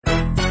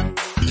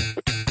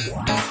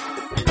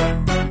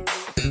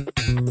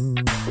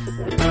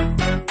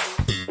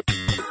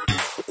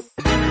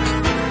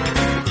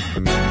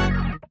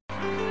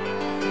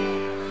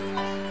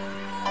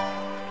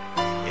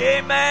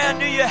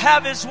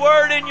have His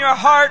Word in your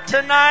heart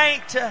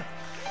tonight?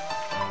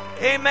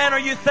 Amen. Are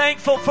you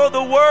thankful for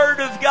the Word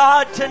of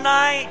God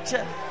tonight?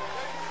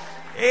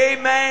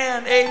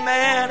 Amen.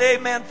 Amen.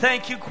 Amen.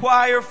 Thank you,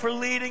 choir, for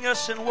leading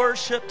us in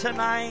worship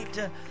tonight.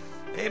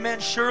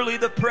 Amen. Surely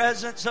the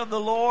presence of the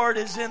Lord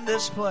is in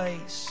this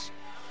place.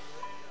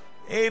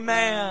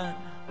 Amen.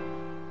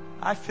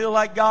 I feel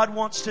like God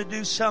wants to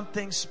do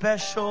something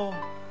special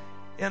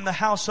in the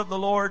house of the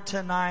Lord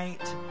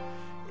tonight.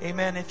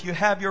 Amen. If you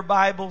have your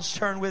Bibles,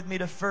 turn with me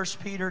to 1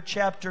 Peter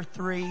chapter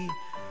 3.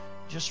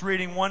 Just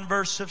reading one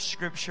verse of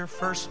Scripture.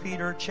 1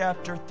 Peter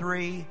chapter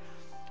 3,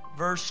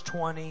 verse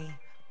 20.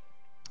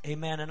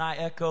 Amen. And I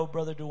echo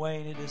Brother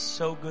Dwayne. It is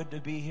so good to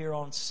be here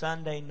on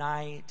Sunday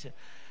night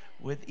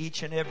with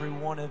each and every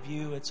one of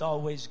you. It's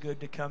always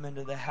good to come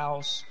into the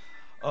house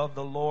of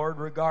the Lord,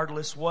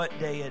 regardless what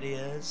day it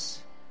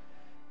is.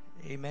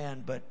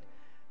 Amen. But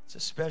it's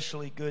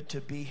especially good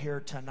to be here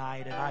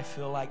tonight, and I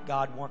feel like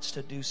God wants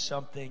to do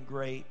something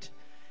great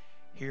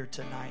here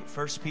tonight.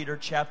 1 Peter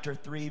chapter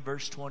 3,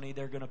 verse 20.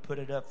 They're going to put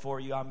it up for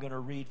you. I'm going to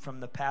read from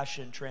the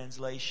Passion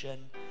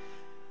Translation.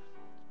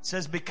 It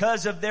says,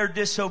 because of their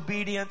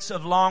disobedience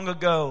of long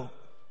ago,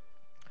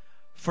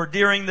 for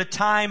during the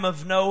time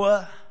of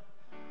Noah,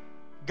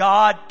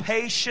 God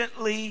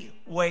patiently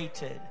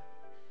waited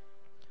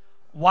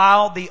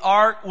while the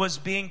ark was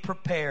being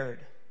prepared.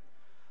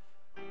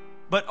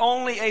 But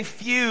only a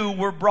few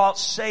were brought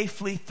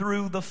safely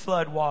through the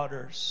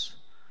floodwaters,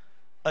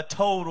 a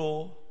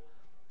total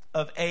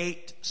of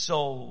 8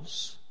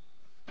 souls.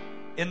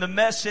 In the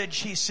Message,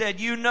 he said,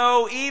 you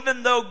know,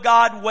 even though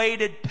God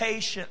waited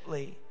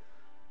patiently,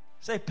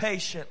 say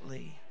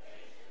patiently,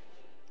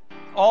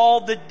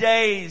 all the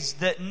days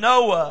that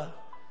Noah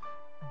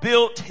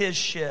built his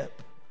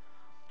ship,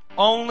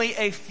 only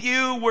a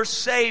few were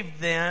saved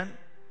then,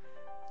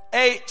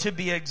 8 to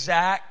be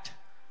exact,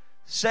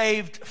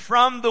 saved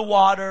from the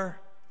water,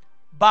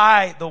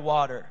 by the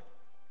water.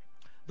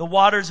 The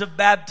waters of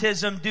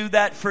baptism do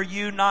that for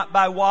you, not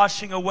by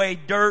washing away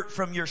dirt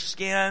from your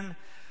skin,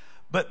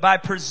 but by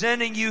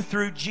presenting you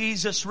through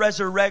Jesus'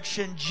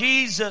 resurrection.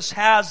 Jesus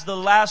has the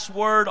last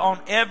word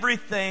on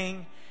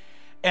everything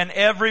and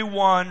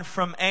everyone,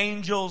 from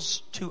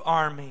angels to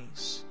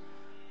armies.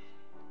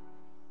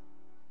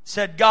 It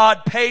said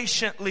God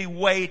patiently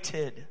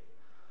waited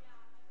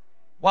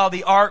while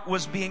the ark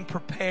was being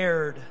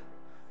prepared,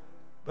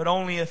 but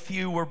only a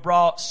few were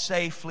brought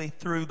safely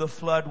through the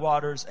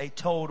floodwaters, a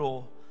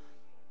total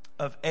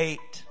of 8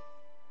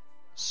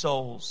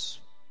 souls.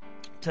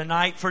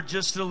 Tonight, for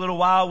just a little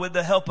while, with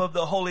the help of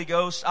the Holy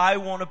Ghost, I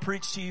want to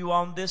preach to you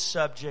on this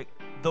subject,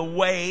 the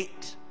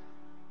wait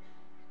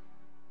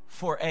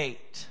for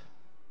 8.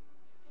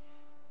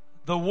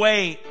 The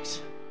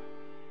wait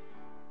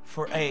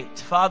for 8.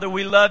 Father,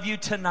 we love you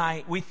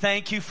tonight. We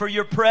thank you for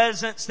your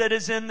presence that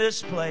is in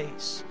this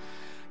place.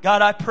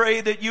 God, I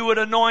pray that you would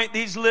anoint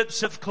these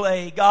lips of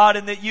clay, God,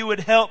 and that you would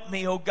help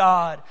me, oh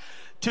God,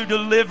 to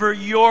deliver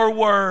your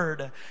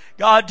word.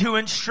 God, to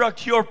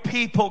instruct your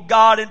people,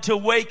 God, and to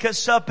wake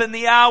us up in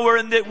the hour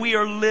and that we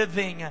are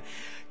living.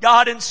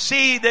 God, and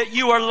see that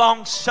you are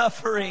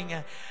long-suffering,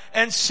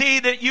 and see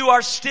that you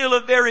are still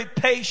a very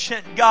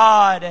patient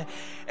God.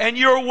 And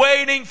you're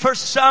waiting for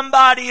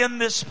somebody in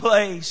this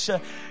place.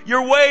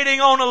 You're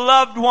waiting on a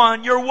loved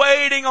one. You're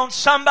waiting on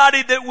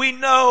somebody that we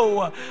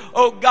know,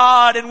 oh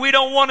God, and we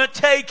don't want to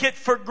take it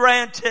for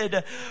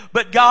granted.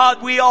 But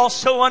God, we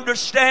also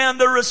understand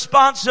the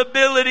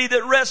responsibility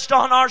that rests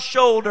on our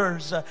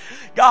shoulders.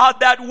 God,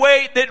 that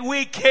weight that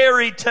we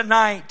carry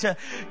tonight,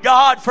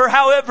 God, for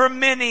however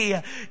many,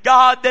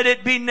 God, that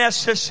it be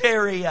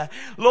necessary.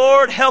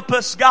 Lord, help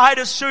us, guide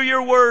us through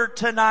your word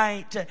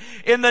tonight.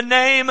 In the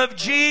name of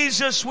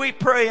Jesus we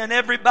pray. And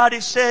everybody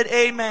said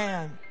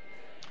amen.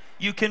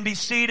 You can be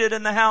seated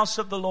in the house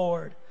of the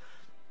Lord.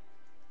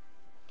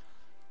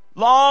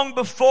 Long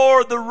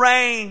before the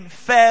rain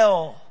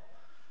fell,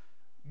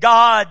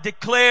 God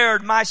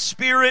declared, my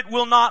spirit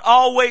will not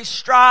always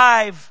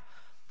strive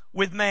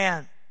with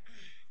man.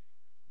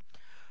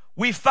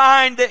 We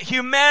find that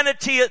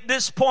humanity at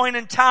this point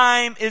in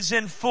time is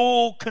in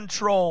full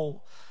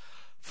control.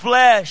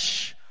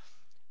 Flesh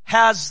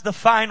has the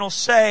final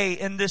say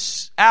in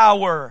this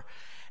hour.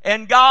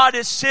 And God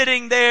is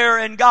sitting there,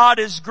 and God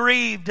is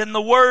grieved. And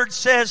the word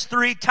says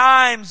 3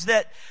 times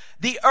that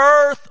the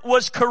earth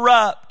was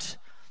corrupt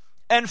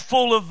and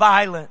full of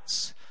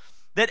violence.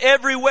 That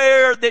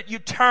everywhere that you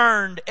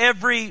turned,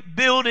 every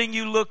building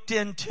you looked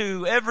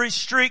into, every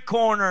street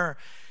corner,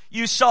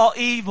 you saw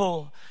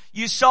evil.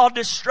 You saw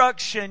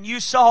destruction. You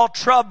saw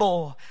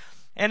trouble.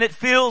 And it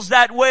feels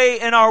that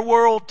way in our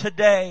world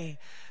today.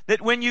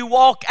 That when you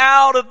walk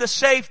out of the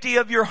safety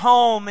of your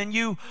home and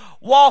you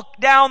walk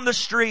down the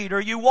street,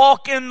 or you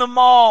walk in the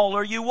mall,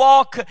 or you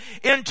walk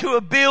into a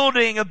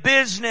building, a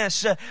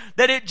business,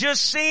 that it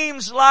just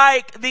seems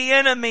like the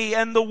enemy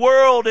and the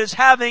world is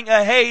having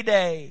a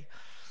heyday.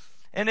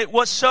 And it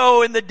was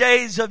so in the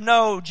days of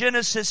Noah.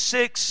 Genesis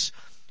 6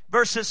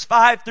 verses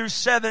 5 through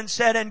 7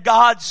 said, and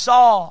God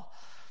saw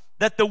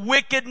that the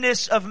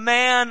wickedness of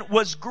man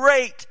was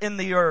great in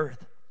the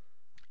earth,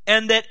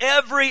 and that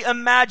every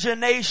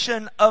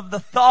imagination of the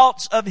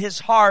thoughts of his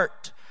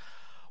heart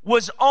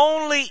was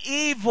only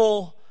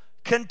evil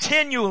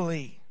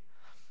continually.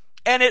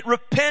 And it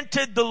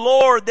repented the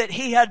Lord that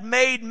he had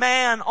made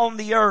man on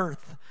the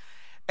earth,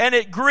 and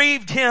it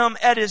grieved him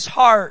at his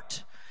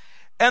heart.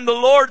 And the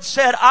Lord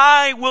said,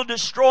 I will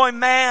destroy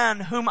man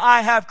whom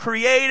I have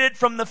created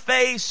from the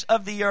face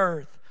of the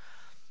earth,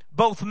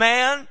 both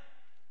man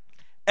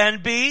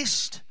and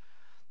beast,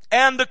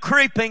 and the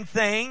creeping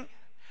thing,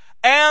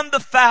 and the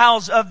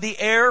fowls of the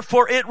air,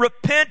 for it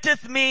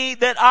repenteth me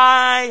that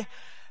I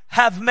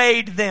have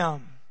made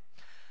them.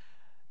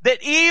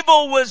 That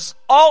evil was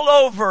all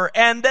over,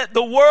 and that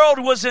the world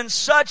was in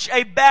such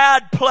a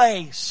bad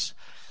place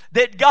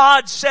that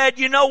God said,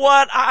 you know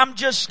what, I'm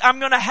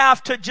going to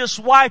have to just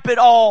wipe it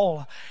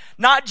all.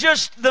 Not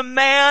just the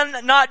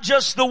man, not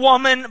just the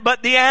woman,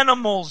 but the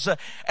animals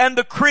and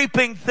the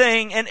creeping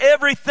thing and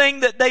everything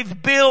that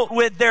they've built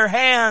with their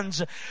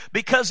hands,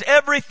 because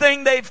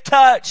everything they've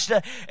touched,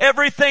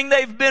 everything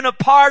they've been a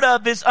part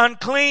of is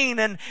unclean,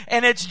 and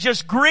it's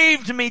just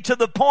grieved me to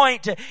the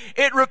point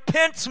it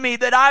repents me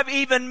that I've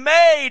even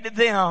made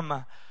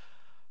them.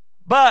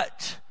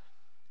 But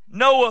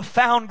Noah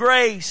found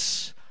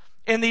grace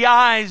in the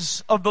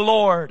eyes of the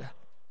Lord.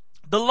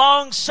 The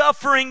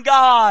long-suffering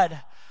God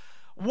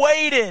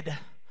waited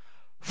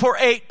for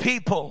 8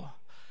 people.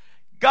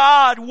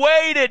 God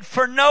waited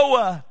for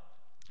Noah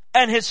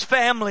and his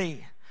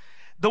family.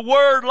 The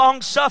word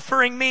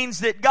long-suffering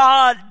means that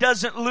God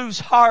doesn't lose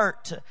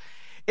heart.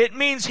 It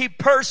means he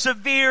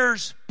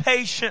perseveres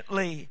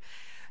patiently.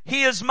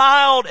 He is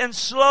mild and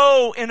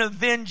slow in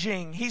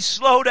avenging. He's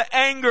slow to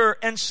anger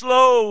and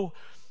slow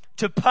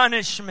to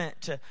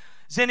punishment.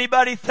 Is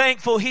anybody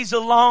thankful he's a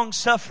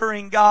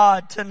long-suffering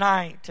God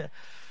tonight?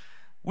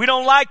 We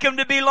don't like him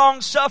to be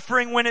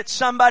long-suffering when it's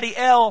somebody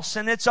else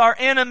and it's our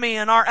enemy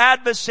and our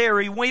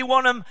adversary. We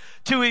want him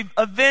to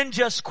avenge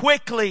us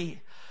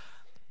quickly.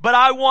 But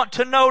I want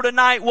to know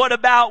tonight, what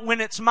about when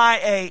it's my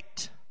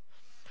 8?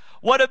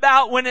 What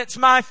about when it's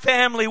my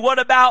family? What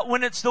about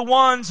when it's the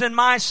ones in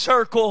my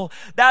circle?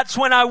 That's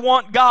when I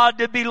want God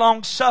to be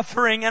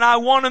long-suffering, and I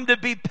want him to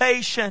be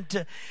patient,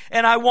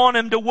 and I want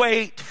him to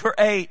wait for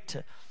 8.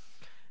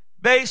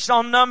 Based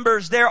on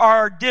numbers, there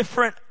are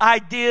different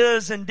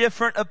ideas and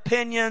different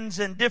opinions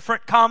and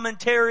different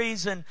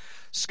commentaries and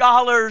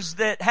scholars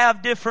that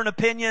have different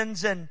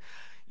opinions. And,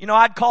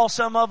 I'd call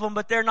some of them,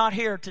 but they're not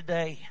here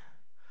today.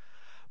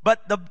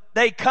 But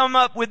they come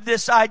up with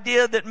this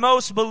idea that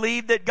most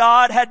believe that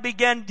God had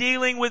begun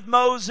dealing with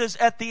Moses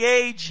at the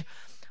age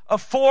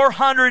of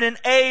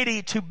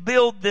 480 to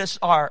build this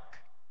ark.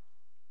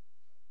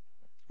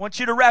 I want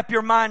you to wrap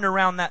your mind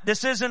around that.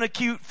 This isn't a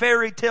cute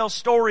fairy tale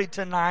story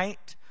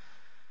tonight.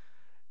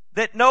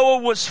 That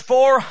Noah was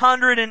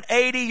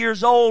 480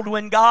 years old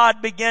when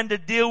God began to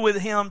deal with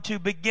him to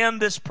begin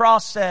this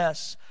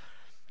process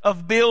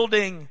of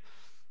building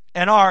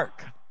an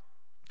ark.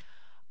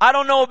 I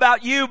don't know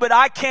about you, but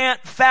I can't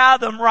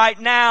fathom right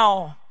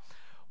now,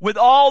 with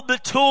all the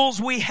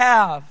tools we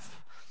have,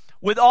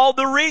 with all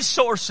the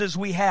resources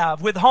we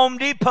have, with Home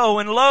Depot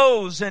and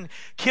Lowe's and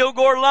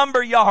Kilgore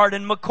Lumber Yard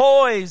and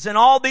McCoy's and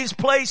all these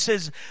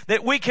places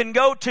that we can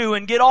go to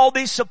and get all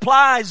these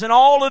supplies and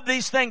all of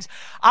these things.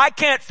 I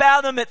can't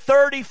fathom at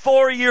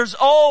 34 years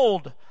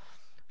old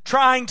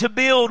trying to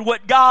build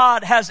what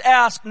God has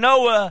asked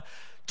Noah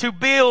to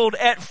build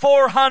at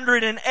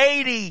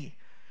 480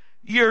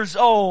 years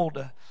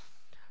old.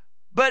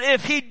 But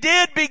if he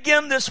did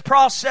begin this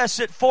process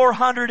at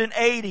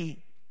 480,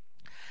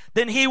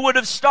 then he would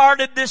have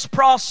started this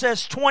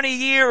process 20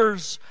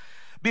 years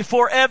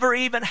before ever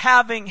even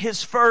having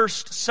his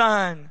first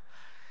son.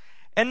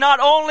 And not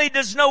only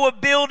does Noah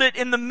build it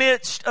in the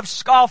midst of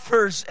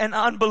scoffers and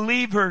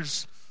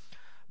unbelievers,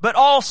 but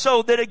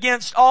also that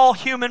against all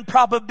human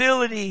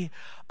probability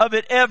of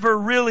it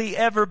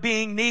ever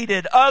being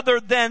needed, other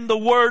than the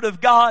Word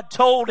of God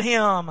told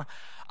him,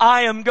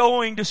 I am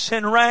going to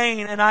send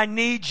rain and I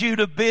need you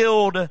to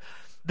build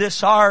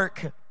this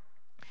ark.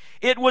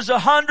 It was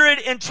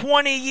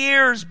 120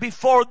 years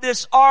before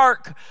this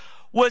ark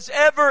was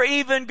ever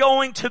even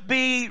going to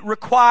be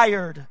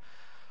required.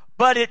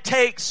 But it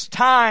takes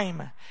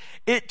time.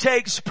 It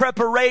takes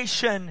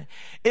preparation.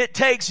 It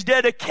takes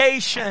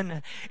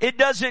dedication. It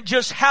doesn't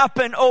just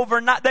happen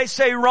overnight. They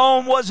say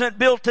Rome wasn't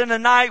built in a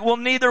night. Well,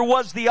 neither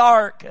was the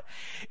ark.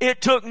 It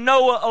took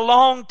Noah a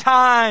long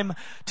time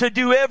to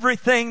do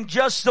everything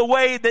just the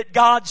way that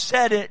God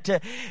said it.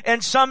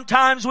 And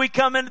sometimes we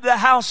come into the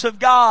house of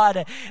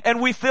God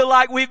and we feel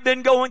like we've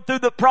been going through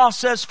the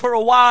process for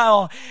a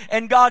while,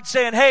 and God's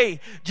saying, hey,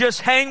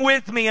 just hang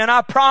with me, and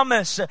I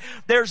promise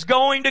there's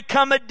going to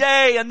come a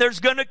day and there's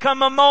going to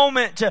come a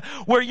moment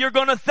where you're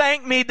going to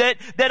thank me that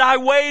I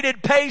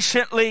waited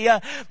patiently,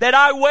 that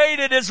I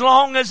waited as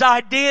long as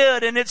I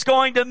did, and it's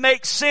going to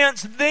make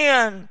sense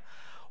then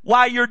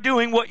why you're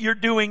doing what you're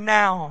doing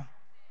now.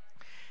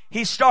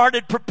 He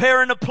started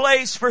preparing a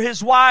place for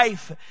his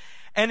wife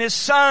and his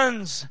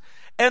sons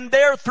and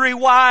their 3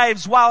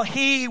 wives while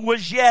he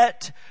was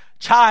yet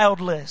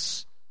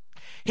childless.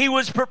 He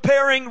was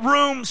preparing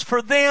rooms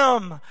for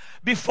them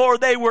before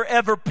they were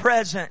ever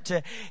present.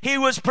 He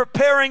was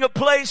preparing a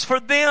place for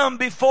them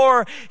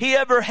before He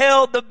ever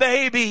held the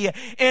baby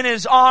in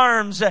His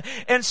arms.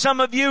 And some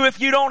of you,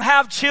 if you don't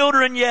have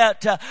children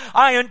yet,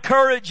 I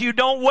encourage you,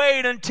 don't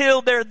wait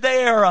until they're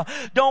there.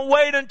 Don't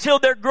wait until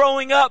they're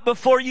growing up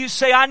before you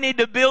say, I need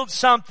to build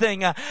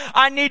something.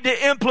 I need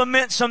to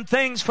implement some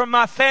things for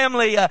my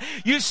family.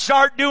 You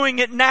start doing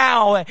it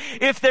now.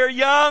 If they're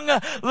young,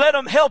 let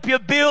them help you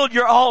build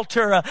your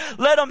altar.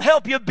 Let them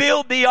help you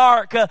build the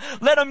ark.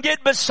 Let them get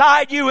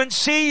beside you and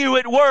see you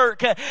at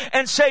work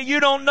and say,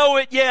 you don't know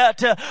it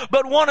yet,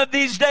 but one of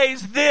these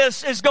days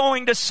this is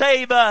going to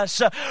save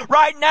us.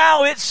 Right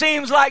now it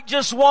seems like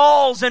just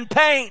walls and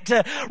paint.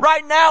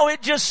 Right now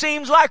it just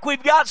seems like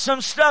we've got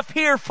some stuff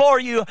here for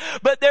you,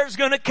 but there's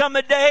going to come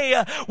a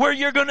day where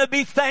you're going to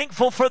be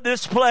thankful for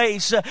this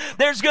place.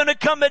 There's going to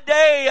come a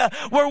day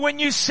where when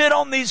you sit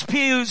on these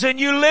pews and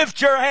you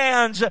lift your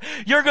hands,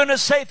 you're going to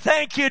say,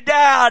 thank you,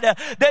 Dad,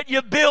 that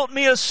you built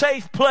me a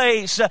safe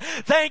place.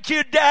 Thank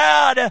you, Dad,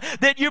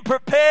 that you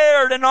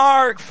prepared an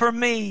ark for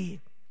me.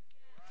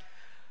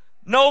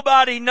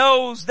 Nobody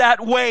knows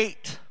that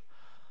weight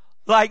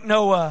like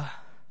Noah.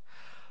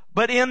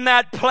 But in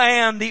that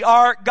plan, the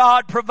ark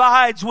God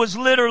provides was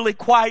literally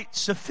quite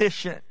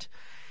sufficient.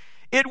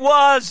 It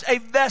was a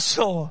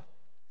vessel,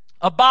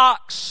 a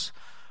box,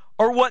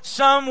 or what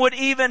some would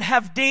even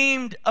have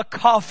deemed a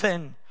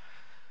coffin.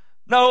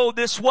 No,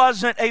 this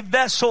wasn't a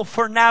vessel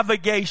for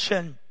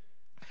navigation,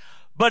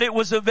 but it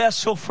was a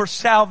vessel for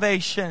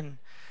salvation.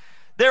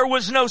 There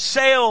was no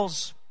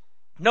sails,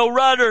 no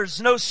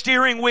rudders, no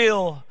steering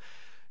wheel.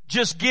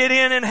 Just get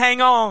in and hang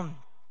on,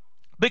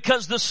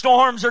 because the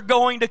storms are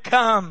going to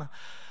come.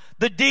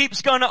 The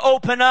deep's going to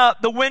open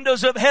up. The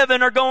windows of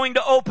heaven are going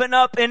to open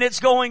up, and it's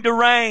going to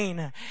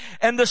rain.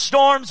 And the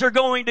storms are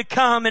going to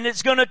come, and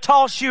it's going to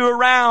toss you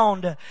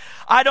around.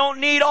 I don't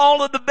need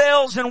all of the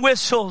bells and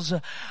whistles.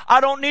 I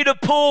don't need a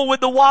pool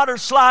with the water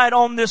slide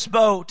on this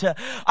boat.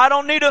 I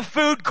don't need a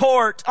food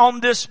court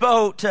on this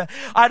boat.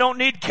 I don't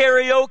need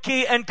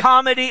karaoke and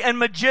comedy and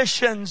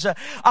magicians.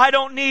 I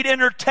don't need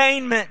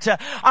entertainment.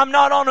 I'm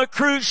not on a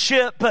cruise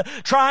ship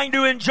trying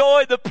to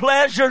enjoy the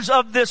pleasures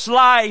of this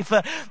life.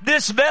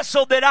 This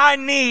vessel that I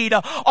need,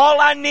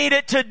 all I need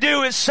it to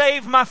do is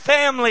save my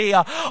family.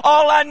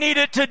 All I need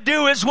it to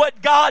do is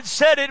what God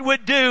said it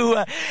would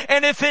do.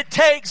 And if it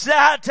takes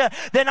that,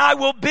 then I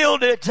will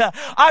build it.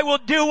 I will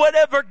do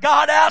whatever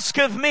God asks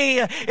of me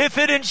if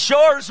it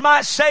ensures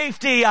my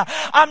safety.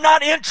 I'm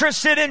not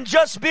interested in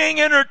just being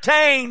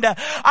entertained.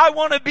 I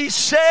want to be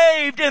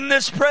saved in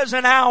this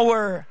present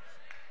hour.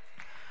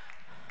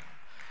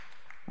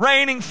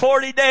 Raining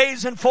 40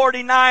 days and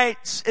 40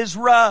 nights is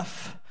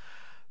rough,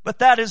 but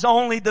that is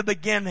only the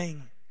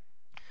beginning.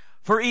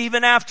 For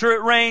even after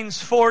it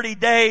rains 40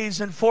 days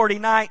and 40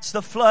 nights,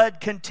 the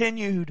flood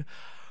continued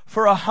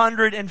for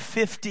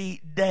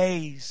 150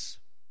 days.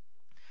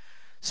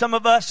 Some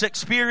of us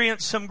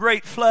experienced some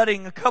great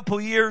flooding a couple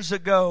years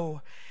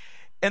ago.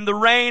 And the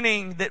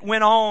raining that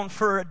went on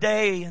for a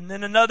day and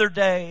then another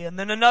day and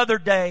then another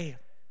day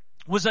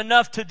was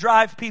enough to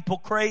drive people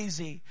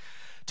crazy,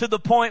 to the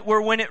point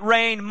where when it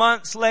rained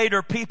months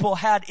later, people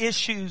had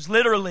issues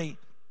literally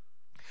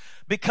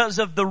because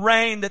of the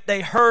rain that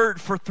they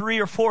heard for 3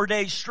 or 4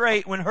 days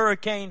straight when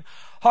Hurricane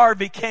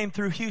Harvey came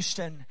through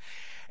Houston.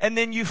 And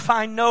then you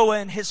find Noah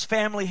and his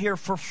family here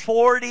for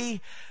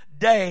 40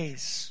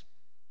 days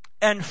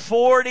and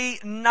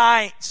 40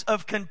 nights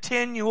of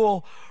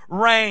continual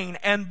rain,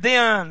 and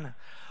then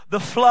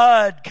the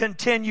flood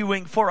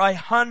continuing for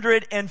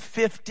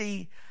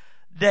 150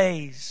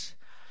 days.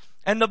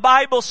 And the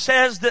Bible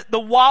says that the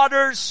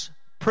waters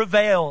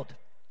prevailed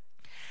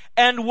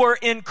and were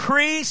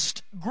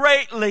increased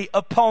greatly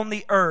upon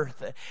the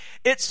earth.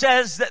 It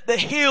says that the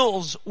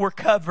hills were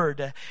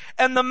covered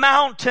and the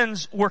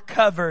mountains were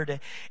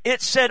covered.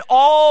 It said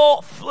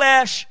all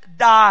flesh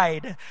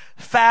died,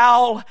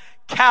 fowl,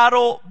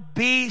 cattle,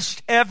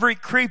 beast, every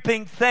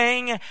creeping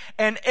thing,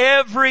 and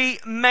every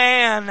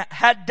man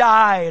had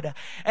died.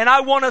 And I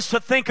want us to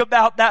think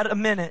about that a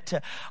minute.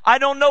 I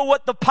don't know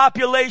what the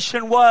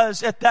population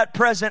was at that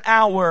present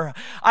hour.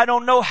 I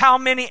don't know how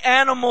many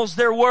animals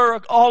there were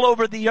all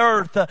over the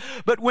earth.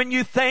 But when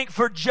you think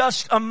for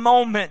just a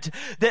moment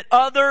that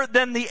other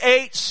than the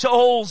 8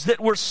 souls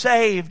that were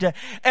saved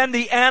and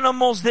the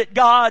animals that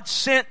God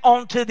sent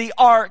onto the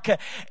ark,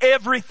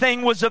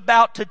 everything was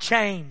about to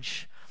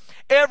change.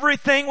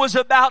 Everything was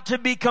about to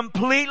be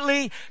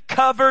completely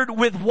covered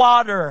with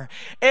water.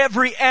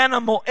 Every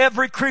animal,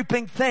 every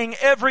creeping thing,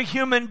 every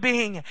human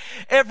being,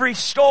 every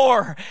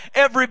store,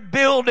 every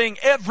building,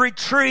 every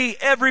tree,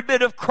 every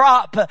bit of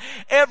crop,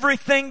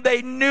 everything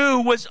they knew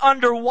was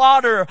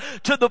underwater,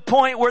 to the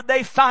point where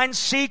they find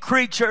sea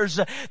creatures.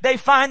 They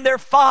find their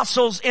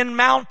fossils in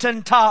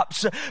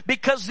mountaintops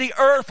because the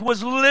earth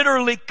was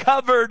literally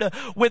covered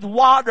with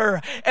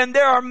water. And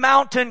there are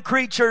mountain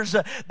creatures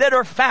that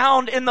are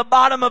found in the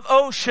bottom of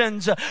oceans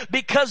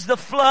because the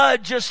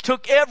flood just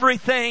took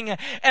everything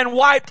and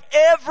wiped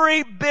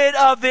every bit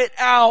of it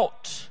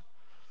out.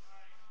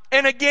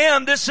 And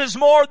again, this is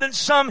more than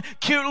some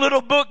cute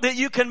little book that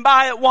you can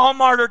buy at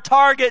Walmart or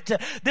Target.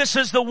 This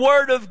is the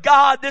Word of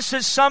God. This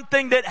is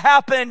something that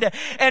happened,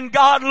 and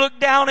God looked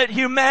down at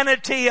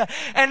humanity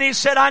and He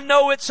said, I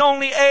know it's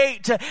only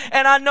 8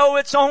 and I know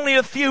it's only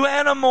a few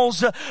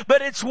animals,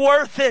 but it's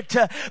worth it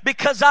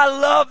because I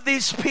love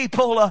these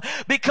people,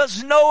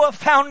 because Noah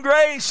found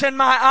grace in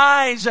my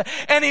eyes,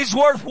 and he's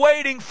worth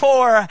waiting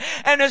for,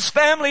 and his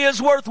family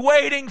is worth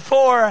waiting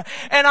for,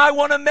 and I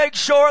want to make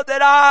sure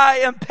that I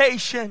am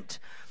patient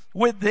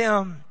with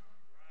them.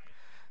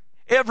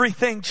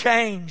 Everything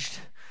changed.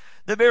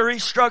 The very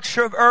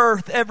structure of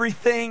earth,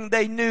 everything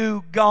they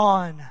knew,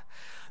 gone.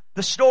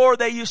 The store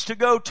they used to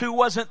go to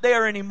wasn't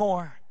there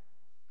anymore.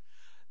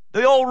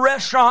 The old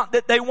restaurant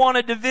that they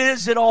wanted to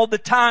visit all the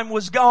time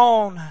was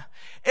gone.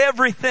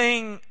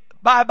 Everything,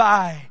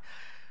 bye-bye.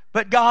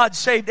 But God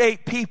saved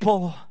 8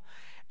 people,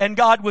 and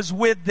God was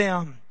with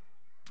them.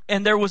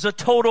 And there was a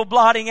total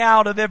blotting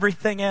out of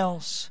everything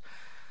else.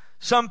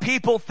 Some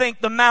people think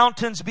the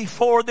mountains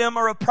before them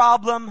are a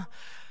problem.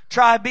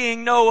 Try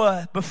being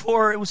Noah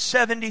before it was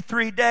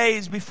 73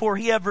 days before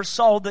he ever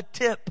saw the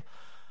tip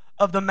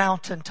of the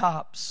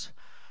mountaintops.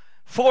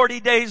 40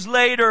 days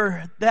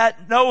later,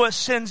 that Noah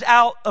sends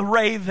out a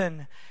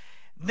raven.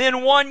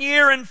 Then 1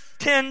 year and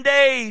 10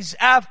 days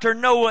after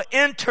Noah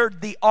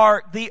entered the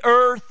ark, the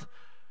earth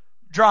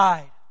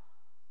dried.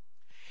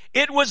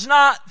 It was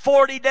not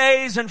 40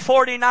 days and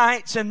 40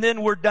 nights and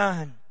then we're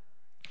done.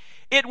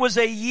 It was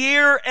 1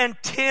 year and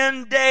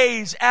 10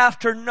 days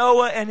after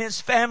Noah and his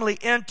family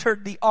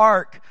entered the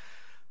ark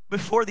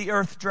before the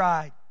earth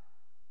dried.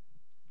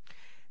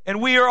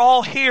 And we are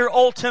all here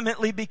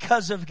ultimately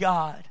because of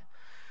God.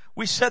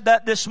 We said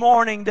that this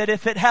morning, that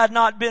if it had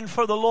not been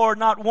for the Lord,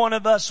 not one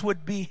of us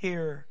would be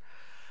here.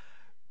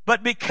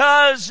 But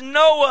because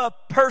Noah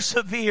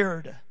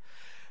persevered,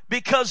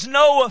 because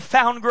Noah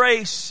found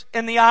grace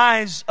in the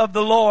eyes of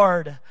the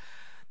Lord,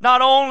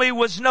 not only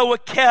was Noah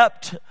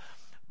kept,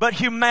 but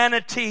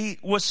humanity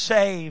was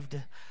saved.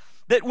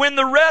 That when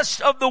the rest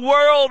of the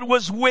world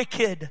was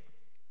wicked,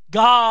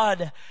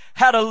 God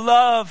had a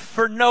love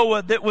for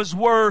Noah that was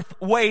worth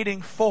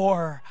waiting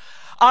for.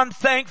 I'm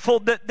thankful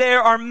that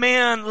there are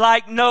men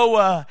like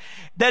Noah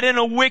that in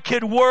a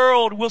wicked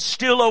world will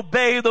still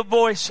obey the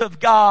voice of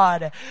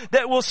God,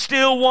 that will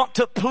still want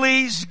to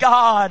please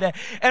God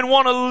and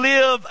want to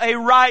live a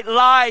right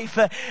life,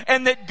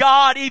 and that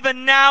God,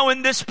 even now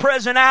in this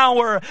present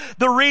hour,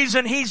 the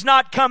reason He's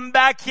not come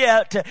back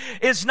yet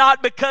is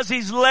not because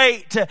He's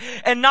late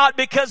and not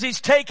because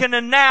He's taken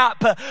a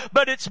nap,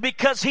 but it's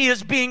because He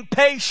is being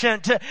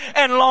patient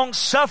and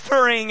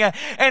long-suffering,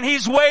 and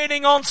He's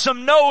waiting on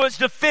some Noahs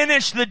to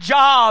finish the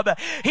job.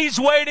 He's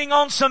waiting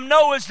on some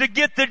Noahs to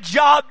get the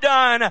job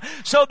done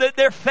so that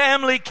their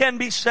family can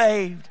be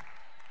saved.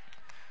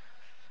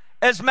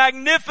 As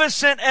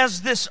magnificent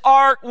as this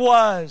ark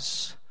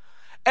was,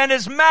 and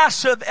as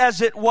massive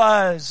as it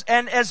was,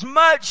 and as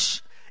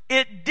much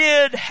it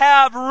did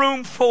have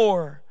room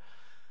for,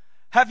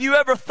 have you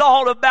ever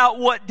thought about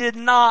what did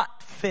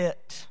not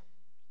fit?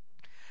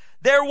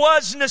 There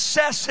was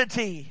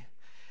necessity,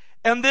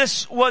 and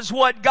this was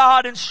what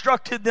God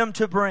instructed them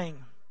to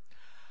bring.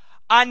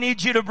 I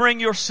need you to bring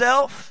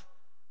yourself.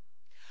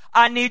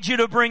 I need you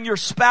to bring your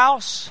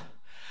spouse.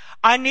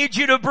 I need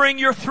you to bring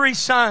your 3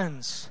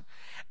 sons.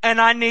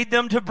 And I need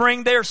them to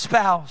bring their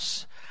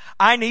spouse.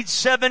 I need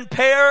 7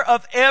 pair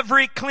of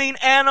every clean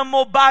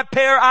animal. By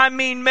pair, I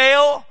mean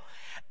male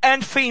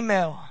and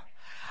female.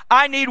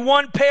 I need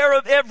 1 pair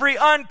of every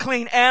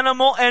unclean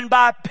animal. And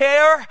by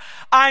pair,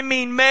 I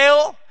mean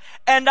male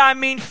and I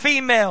mean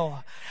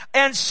female.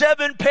 And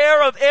 7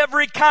 pair of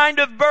every kind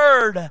of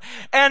bird.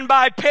 And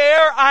by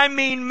pair, I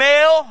mean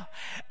male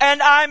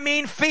and I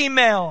mean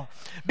female.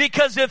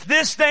 Because if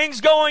this thing's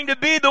going to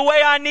be the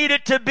way I need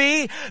it to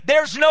be,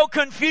 there's no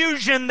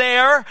confusion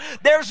there.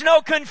 There's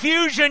no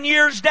confusion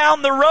years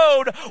down the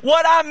road.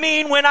 What I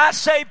mean when I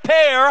say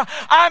pair,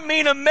 I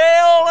mean a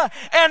male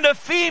and a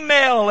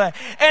female.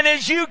 And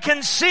as you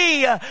can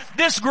see,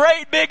 this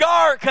great big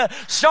ark,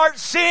 start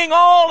seeing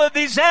all of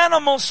these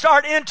animals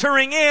start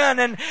entering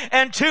in,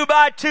 and 2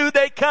 by 2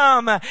 they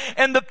come,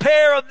 and the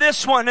pair of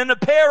this one and the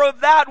pair of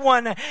that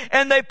one,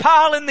 and they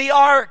pile in the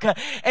ark,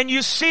 and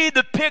you see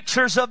the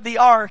pictures of the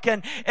ark.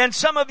 And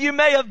some of you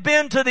may have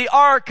been to the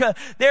ark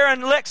there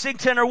in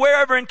Lexington or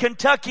wherever in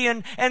Kentucky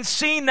and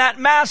seen that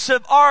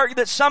massive ark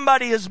that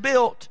somebody has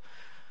built.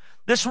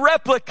 This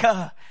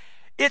replica.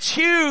 It's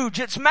huge.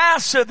 It's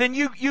massive. And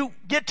you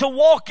get to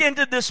walk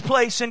into this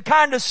place and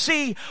kind of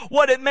see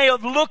what it may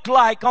have looked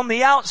like on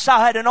the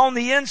outside and on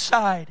the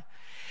inside.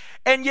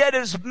 And yet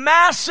as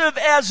massive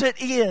as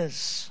it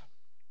is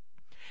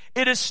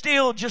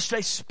still just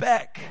a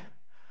speck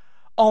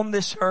on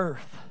this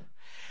earth.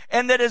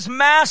 And that as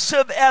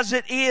massive as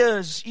it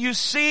is, you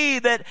see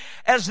that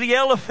as the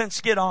elephants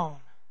get on,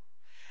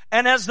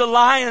 and as the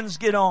lions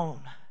get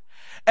on,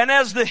 and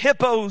as the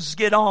hippos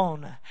get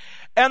on,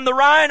 and the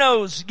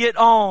rhinos get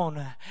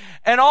on,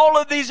 and all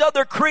of these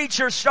other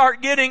creatures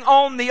start getting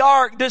on the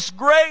ark, this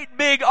great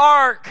big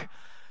ark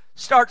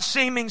starts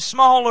seeming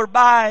smaller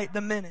by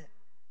the minute.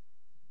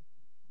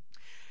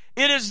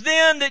 It is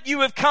then that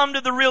you have come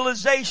to the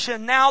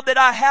realization, now that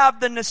I have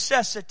the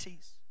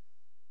necessities,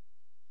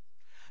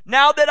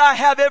 now that I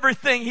have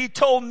everything He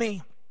told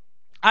me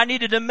I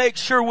needed to make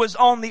sure was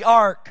on the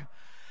ark,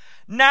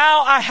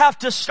 now I have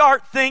to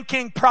start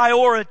thinking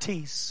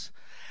priorities.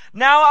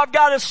 Now I've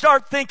got to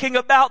start thinking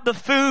about the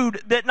food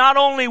that not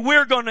only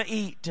we're going to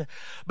eat,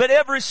 but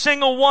every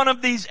single one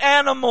of these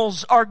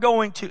animals are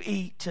going to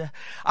eat.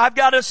 I've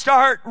got to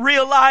start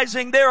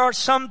realizing there are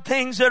some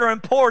things that are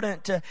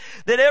important,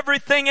 that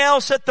everything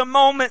else at the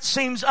moment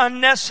seems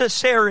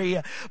unnecessary.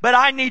 But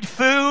I need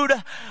food,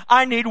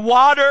 I need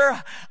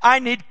water, I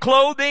need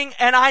clothing,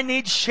 and I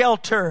need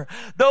shelter.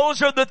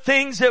 Those are the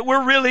things that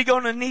we're really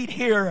going to need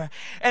here.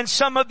 And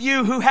some of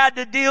you who had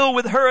to deal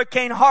with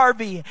Hurricane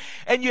Harvey,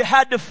 and you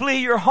had to flee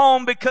your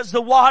home because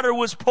the water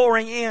was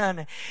pouring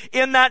in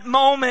that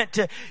moment,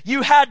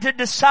 you had to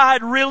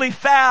decide really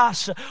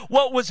fast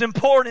what was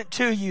important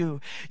to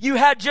you. You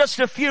had just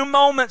a few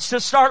moments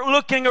to start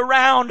looking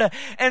around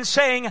and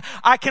saying,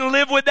 I can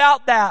live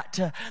without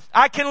that.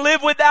 I can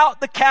live without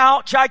the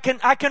couch. I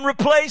can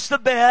replace the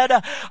bed.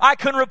 I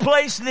can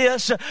replace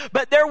this.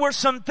 But there were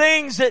some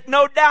things that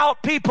no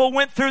doubt people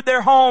went through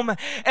their home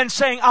and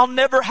saying, I'll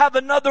never have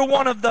another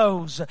one of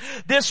those.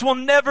 This will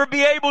never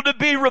be able to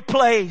be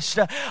replaced.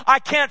 I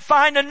can't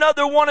find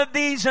another one of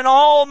these in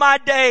all my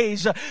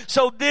days.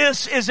 So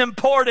this is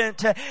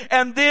important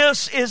and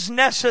this is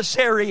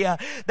necessary.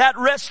 That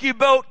rescue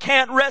boat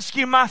can't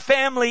rescue my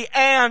family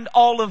and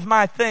all of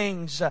my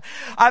things.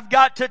 I've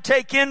got to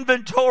take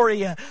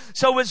inventory.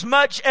 So as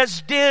much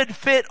as did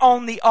fit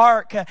on the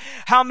ark,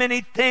 how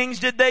many things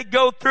did they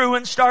go through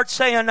and start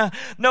saying,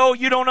 no,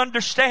 you don't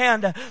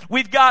understand.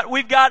 We've got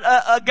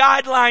a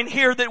guideline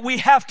here that we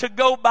have to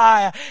go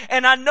by.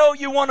 And I know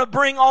you want to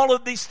bring all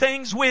of these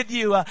things with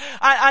you.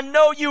 I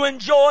know you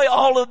enjoy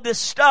all of this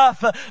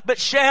stuff, but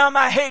Shem,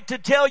 I hate to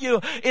tell you,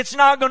 it's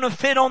not going to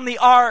fit on the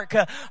ark.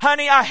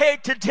 Honey, I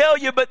hate to tell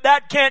you, but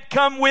that can't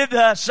come with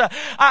us.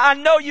 I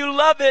know you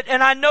love it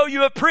and I know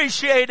you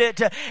appreciate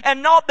it.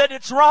 And not that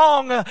it's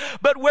wrong,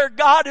 but where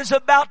God is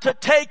about to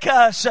take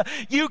us,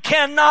 you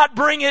cannot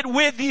bring it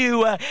with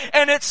you.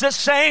 And it's the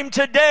same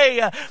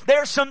today.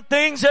 There's some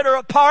things that are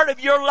a part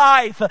of your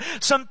life,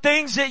 some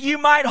things that you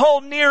might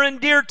hold near and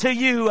dear to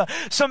you,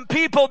 some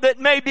people that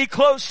may be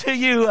close to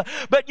you.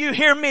 But you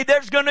hear me,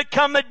 there's going to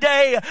come a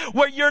day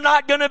where you're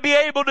not going to be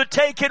able to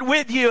take it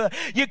with you.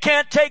 You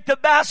can't take the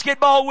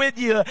basketball with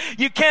you.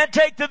 You can't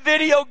take the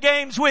video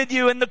games with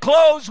you and the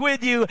clothes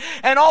with you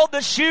and all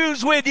the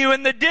shoes with you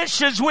and the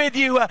dishes with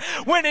you.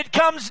 When it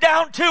comes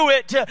down to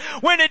it,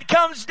 when it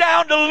comes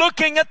down to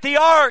looking at the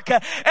ark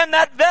and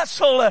that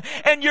vessel,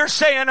 and you're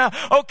saying,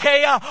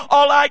 okay,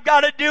 all I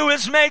got to do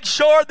is make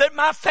sure that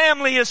my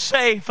family is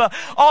safe.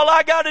 All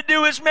I got to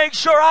do is make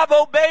sure I've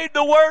obeyed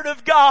the word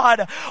of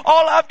God.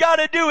 All I've got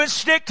to do is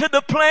stick to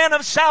the plan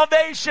of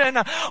salvation.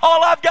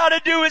 All I've got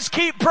to do is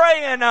keep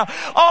praying.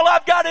 All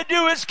I've got to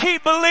do is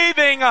keep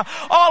believing.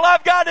 All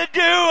I've got to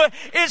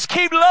do is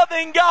keep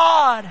loving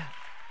God.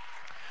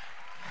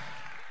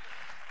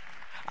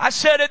 I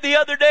said it the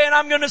other day and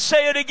I'm going to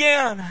say it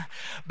again.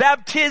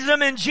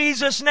 Baptism in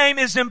Jesus' name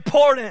is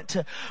important.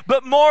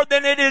 But more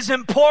than it is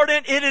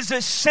important, it is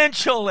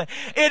essential.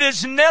 It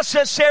is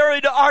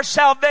necessary to our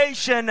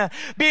salvation.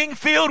 Being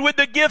filled with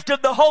the gift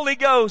of the Holy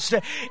Ghost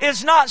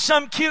is not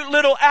some cute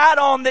little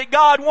add-on that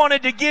God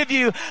wanted to give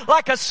you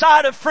like a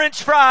side of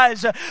French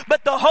fries.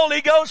 But the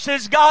Holy Ghost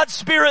is God's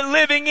Spirit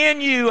living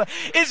in you.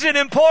 Is it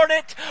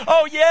important?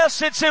 Oh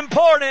yes, it's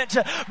important.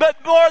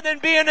 But more than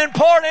being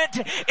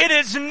important, it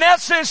is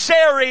necessary.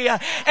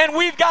 And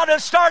we've got to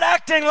start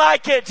acting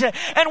like it.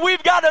 And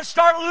we've got to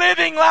start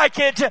living like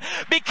it.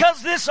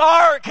 Because this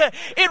ark,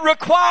 it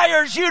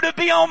requires you to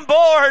be on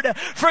board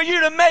for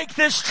you to make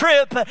this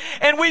trip.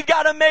 And we've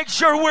got to make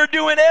sure we're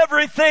doing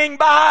everything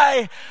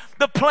by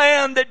the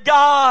plan that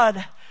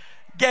God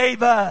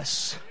gave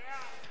us.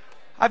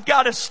 I've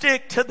got to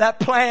stick to that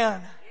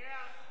plan.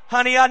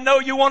 Honey, I know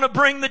you want to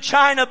bring the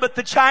china, but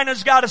the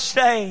china's got to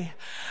stay.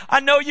 I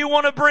know you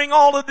want to bring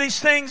all of these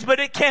things, but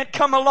it can't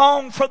come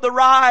along for the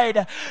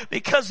ride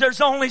because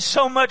there's only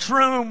so much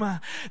room.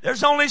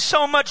 There's only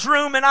so much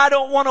room, and I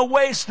don't want to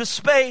waste the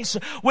space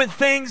with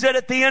things that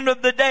at the end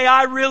of the day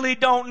I really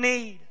don't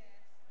need.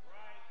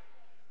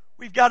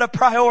 We've got to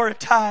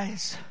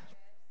prioritize.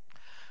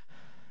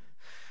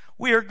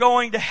 We are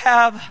going to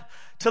have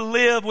to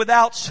live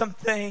without some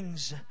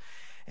things.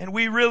 And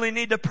we really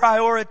need to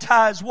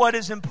prioritize what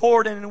is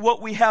important and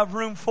what we have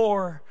room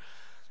for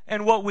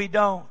and what we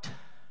don't.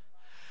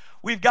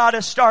 We've got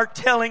to start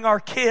telling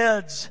our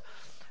kids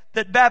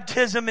that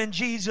baptism in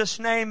Jesus'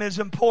 name is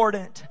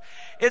important.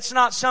 It's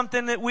not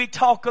something that we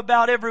talk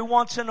about every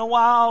once in a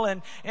while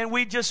and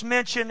we just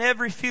mention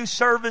every few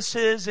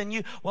services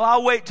and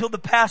I'll wait till the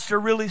pastor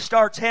really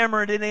starts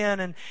hammering it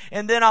in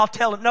and then I'll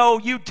tell them. No,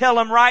 you tell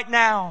them right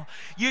now.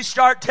 You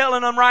start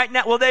telling them right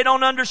now. Well, they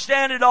don't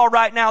understand it all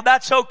right now.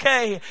 That's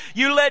okay.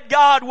 You let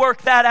God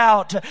work that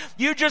out.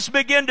 You just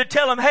begin to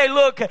tell them, hey,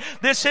 look,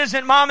 this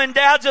isn't mom and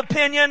dad's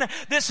opinion.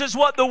 This is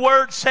what the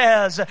Word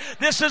says.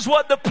 This is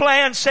what the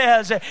plan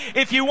says.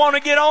 If you want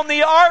to get on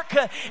the ark,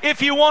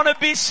 if you want to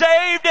be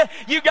saved,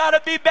 you got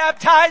to be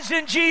baptized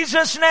in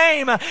Jesus'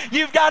 name.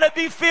 You've got to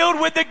be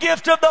filled with the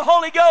gift of the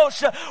Holy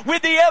Ghost,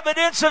 with the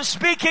evidence of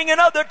speaking in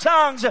other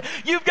tongues.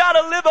 You've got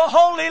to live a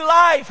holy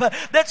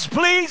life that's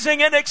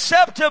pleasing and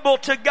acceptable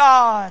to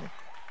God.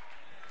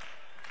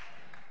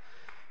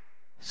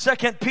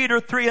 2 Peter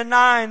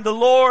 3:9, the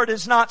Lord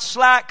is not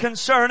slack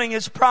concerning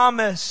His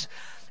promise,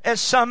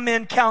 as some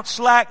men count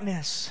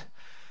slackness.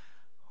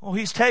 Oh,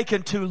 He's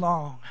taken too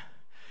long.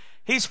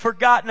 He's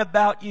forgotten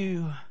about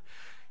you.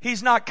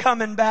 He's not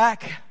coming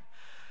back.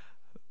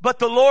 But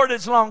the Lord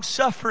is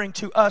long-suffering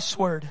to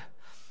usward,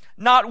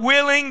 not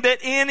willing that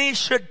any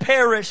should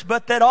perish,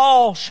 but that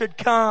all should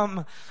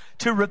come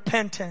to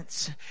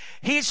repentance.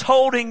 He's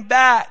holding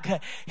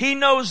back. He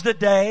knows the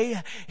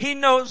day. He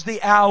knows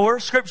the hour.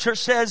 Scripture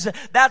says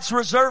that's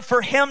reserved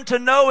for Him to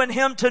know and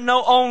Him to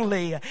know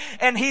only.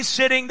 And He's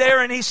sitting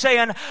there and He's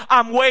saying,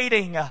 I'm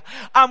waiting.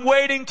 I'm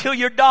waiting till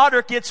your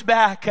daughter gets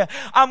back.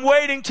 I'm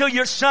waiting till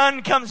your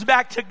son comes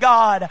back to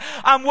God.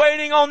 I'm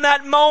waiting on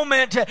that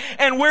moment.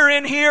 And we're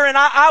in here and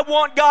I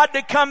want God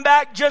to come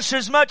back just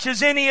as much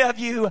as any of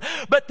you.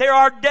 But there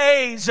are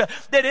days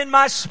that in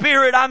my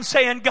spirit I'm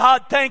saying,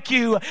 God, thank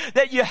you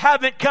that you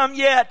haven't come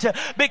yet,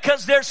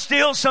 because there's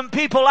still some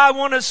people I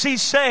want to see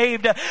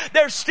saved.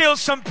 There's still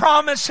some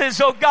promises,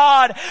 oh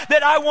God,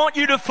 that I want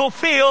you to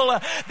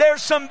fulfill.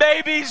 There's some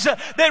babies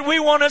that we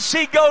want to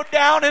see go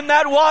down in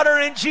that water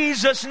in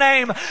Jesus'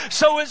 name.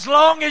 So as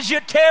long as you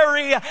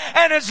tarry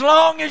and as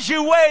long as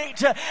you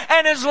wait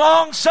and as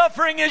long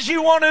suffering as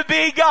you want to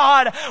be,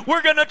 God,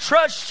 we're going to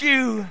trust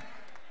you.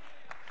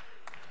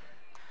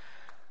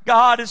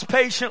 God is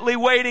patiently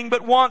waiting,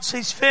 but once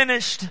He's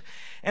finished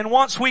and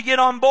once we get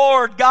on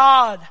board,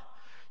 God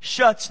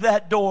shuts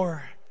that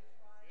door.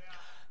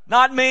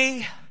 Not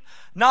me,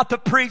 not the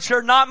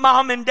preacher, not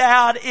mom and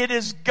dad. It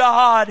is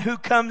God who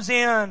comes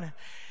in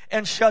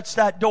and shuts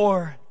that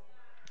door.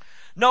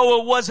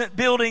 Noah wasn't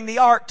building the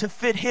ark to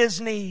fit his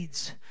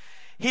needs.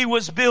 He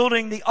was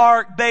building the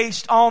ark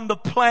based on the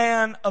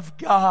plan of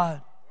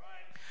God.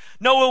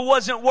 Noah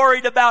wasn't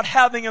worried about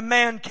having a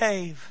man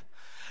cave.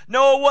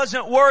 Noah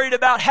wasn't worried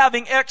about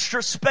having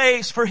extra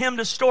space for him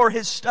to store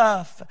his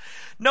stuff.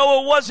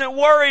 Noah wasn't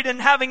worried in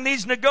having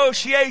these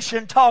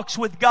negotiation talks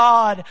with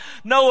God.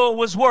 Noah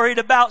was worried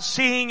about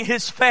seeing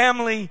his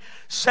family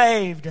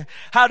saved.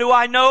 How do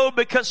I know?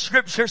 Because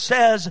Scripture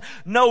says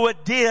Noah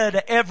did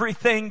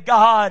everything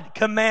God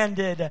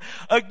commanded.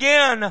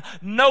 Again,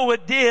 Noah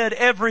did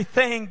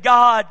everything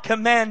God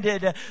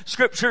commanded.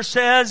 Scripture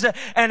says,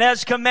 and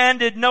as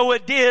commanded, Noah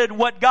did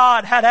what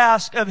God had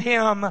asked of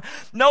him.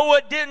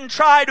 Noah didn't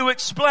try to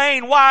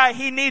explain why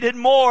he needed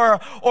more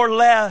or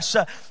less.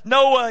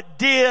 Noah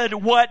did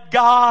what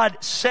God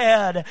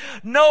said.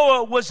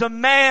 Noah was a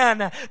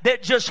man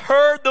that just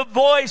heard the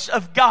voice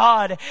of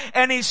God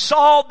and he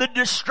saw the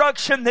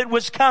destruction that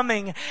was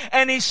coming,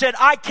 and he said,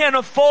 I can't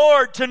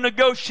afford to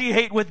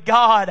negotiate with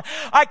God.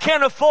 I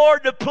can't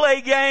afford to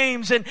play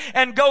games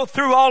and go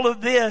through all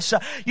of this.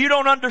 You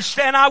don't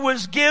understand. I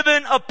was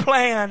given a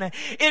plan.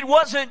 It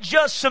wasn't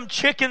just some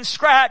chicken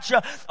scratch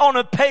on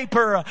a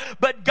paper,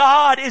 but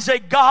God is a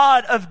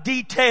God of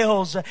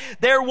details.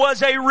 There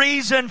was a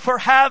reason for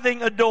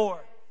having a door.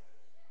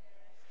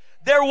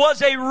 There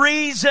was a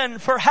reason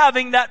for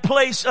having that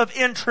place of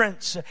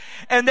entrance,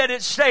 and that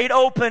it stayed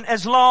open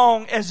as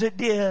long as it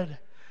did.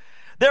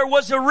 There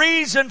was a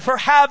reason for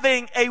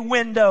having a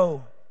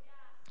window.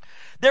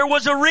 There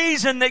was a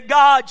reason that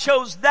God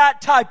chose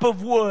that type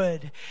of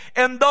wood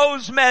and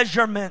those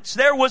measurements.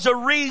 There was a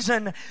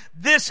reason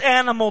this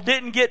animal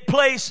didn't get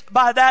placed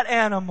by that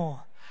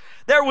animal.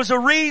 There was a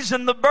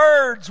reason the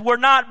birds were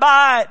not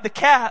by the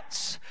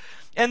cats.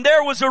 And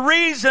there was a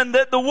reason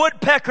that the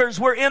woodpeckers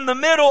were in the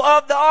middle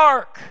of the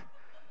ark.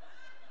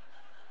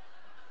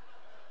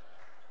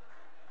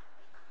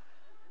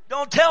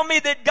 Don't tell me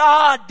that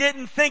God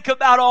didn't think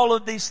about all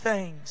of these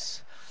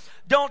things.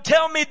 Don't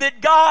tell me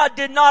that God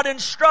did not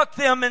instruct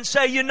them and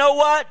say, you know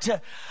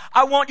what?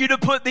 I want you to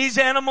put these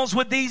animals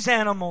with these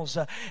animals.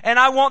 And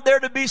I want there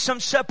to be some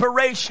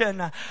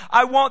separation.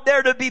 I want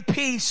there to be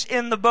peace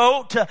in the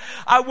boat.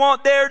 I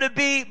want there to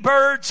be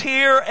birds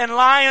here and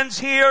lions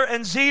here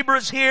and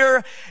zebras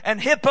here and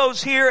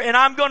hippos here. And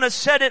I'm going to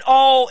set it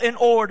all in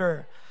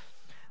order.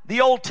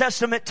 The Old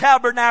Testament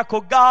tabernacle,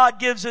 God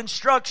gives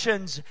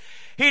instructions.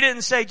 He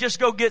didn't say, just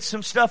go get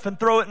some stuff and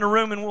throw it in a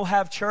room and we'll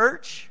have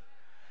church.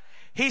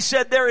 He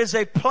said there is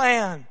a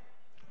plan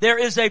There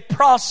is a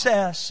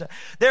process.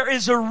 There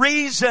is a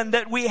reason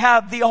that we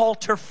have the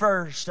altar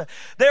first.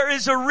 There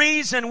is a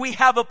reason we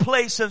have a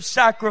place of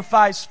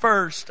sacrifice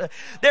first.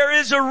 There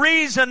is a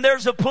reason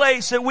there's a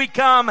place that we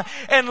come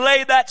and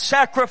lay that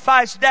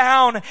sacrifice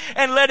down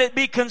and let it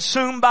be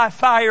consumed by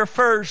fire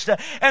first.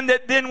 And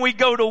that then we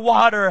go to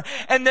water.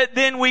 And that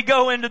then we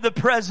go into the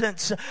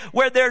presence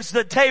where there's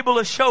the table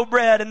of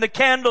showbread and the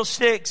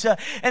candlesticks.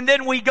 And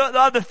then we go to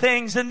other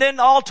things. And then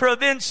the altar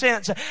of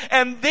incense.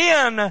 And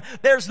then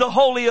there's the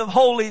Holy of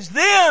Holies.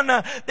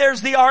 Then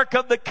there's the Ark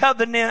of the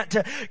Covenant.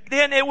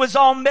 Then it was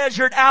all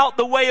measured out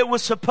the way it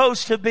was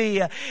supposed to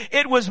be.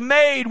 It was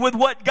made with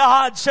what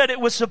God said it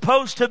was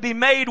supposed to be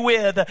made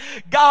with.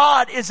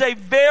 God is a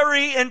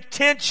very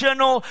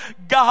intentional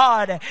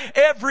God.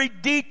 Every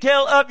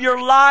detail of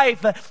your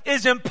life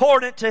is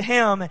important to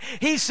Him.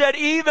 He said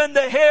even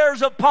the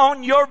hairs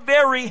upon your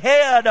very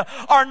head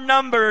are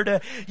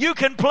numbered. You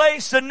can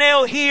place the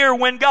nail here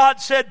when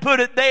God said put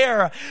it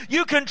there.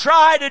 You can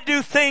try to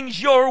do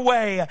things your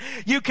way.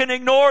 You can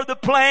ignore the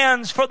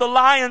plans for the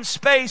lion's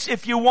space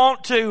if you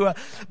want to.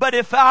 But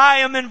if I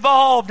am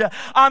involved,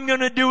 I'm going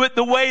to do it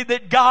the way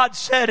that God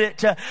said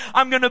it.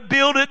 I'm going to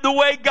build it the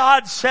way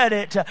God said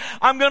it.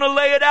 I'm going to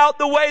lay it out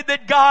the way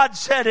that God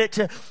said it.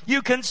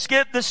 You can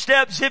skip the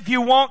steps if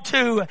you want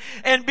to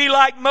and be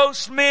like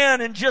most men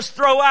and just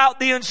throw out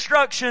the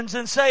instructions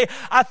and say,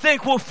 I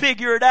think we'll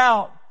figure it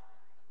out.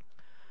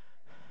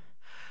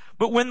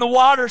 But when the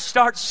water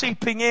starts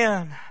seeping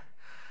in,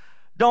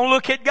 don't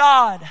look at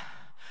God.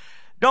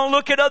 Don't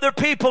look at other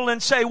people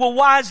and say, well,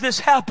 why is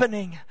this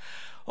happening?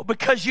 Well,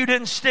 because you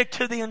didn't stick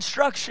to the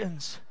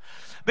instructions.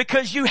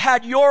 Because you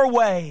had your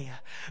way.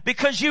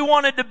 Because you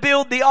wanted to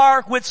build the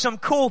ark with some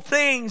cool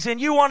things and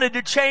you wanted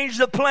to change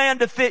the plan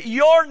to fit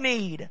your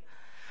need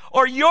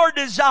or your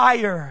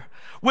desire,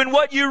 when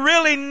what you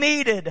really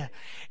needed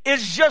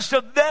is just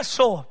a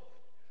vessel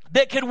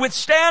that could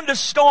withstand a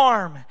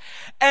storm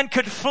and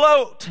could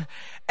float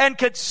and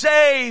could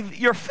save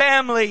your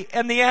family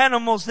and the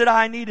animals that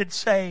I needed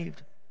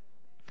saved.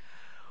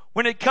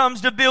 When it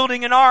comes to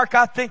building an ark,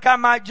 I think I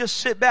might just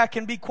sit back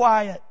and be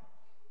quiet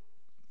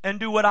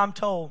and do what I'm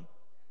told.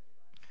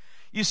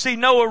 You see,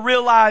 Noah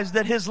realized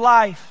that his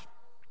life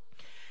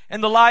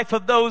and the life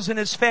of those in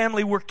his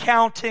family were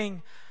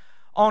counting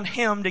on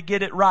him to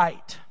get it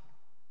right.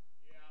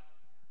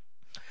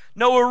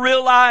 Noah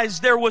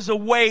realized there was a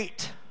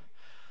weight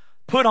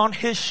put on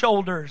his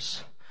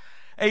shoulders,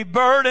 a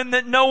burden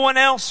that no one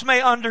else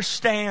may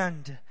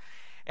understand.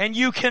 And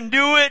you can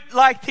do it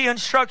like the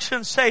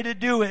instructions say to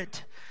do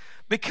it,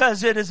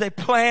 because it is a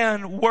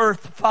plan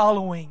worth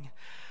following.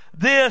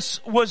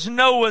 This was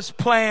Noah's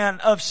plan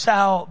of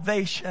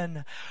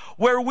salvation,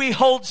 where we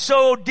hold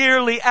so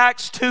dearly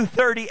Acts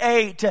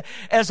 2:38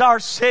 as our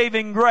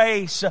saving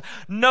grace.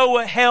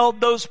 Noah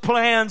held those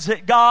plans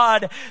that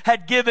God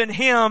had given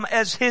him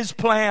as his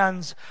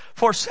plans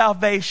for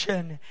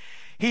salvation.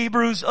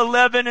 Hebrews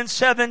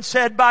 11:7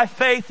 said, by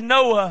faith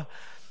Noah,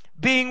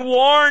 being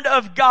warned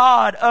of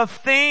God of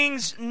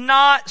things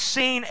not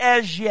seen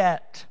as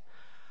yet,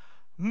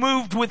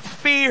 moved with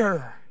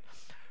fear,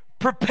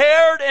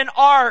 prepared an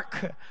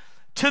ark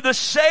to the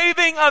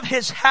saving of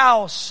his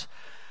house,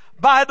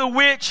 by the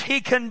which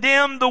he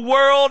condemned the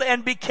world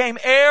and became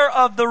heir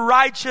of the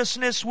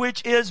righteousness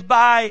which is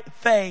by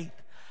faith.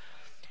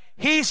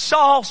 He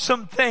saw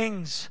some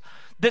things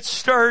that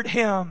stirred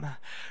him.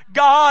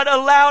 God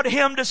allowed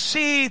him to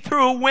see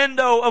through a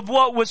window of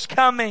what was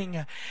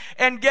coming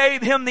and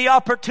gave him the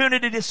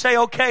opportunity to say,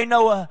 okay,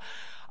 Noah,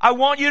 I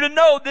want you to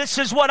know this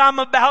is what I'm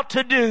about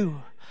to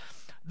do.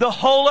 The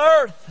whole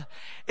earth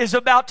is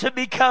about to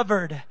be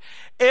covered.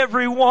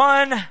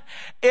 Everyone,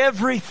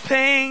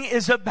 everything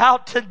is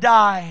about to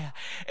die.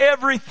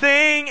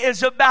 Everything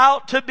is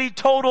about to be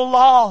total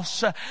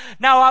loss.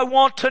 Now I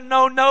want to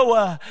know,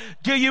 Noah,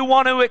 do you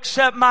want to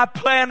accept my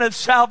plan of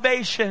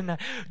salvation?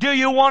 Do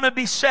you want to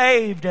be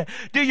saved?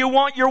 Do you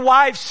want your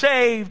wife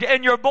saved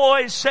and your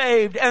boys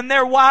saved and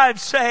their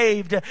wives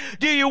saved?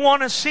 Do you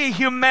want to see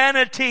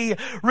humanity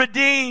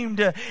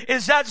redeemed?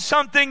 Is that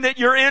something that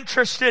you're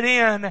interested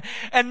in?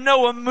 And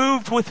Noah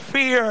moved with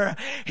fear.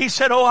 He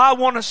said, oh, I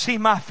want to see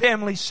my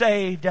family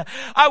saved.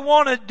 I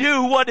want to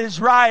do what is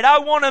right. I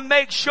want to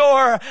make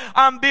sure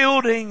I'm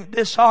building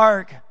this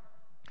ark.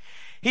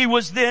 He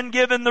was then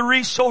given the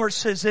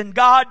resources and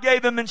God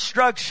gave him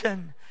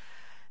instruction.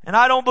 And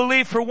I don't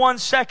believe for one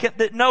second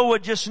that Noah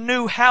just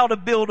knew how to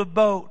build a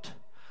boat.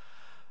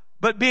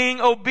 But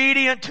being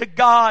obedient to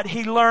God,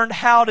 he learned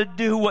how to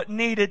do what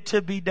needed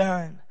to be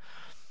done.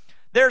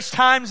 There's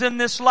times in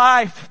this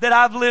life that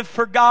I've lived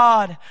for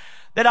God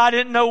that I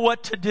didn't know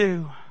what to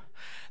do.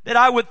 that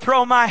I would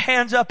throw my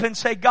hands up and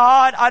say,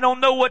 God, I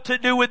don't know what to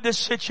do with this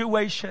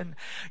situation.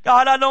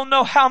 God, I don't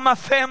know how my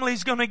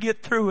family's going to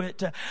get through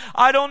it.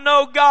 I don't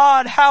know,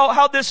 God,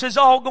 how this is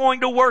all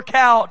going to work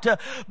out.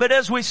 But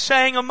as we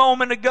sang a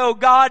moment ago,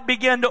 God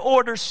began to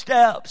order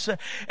steps,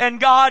 and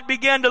God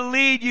began to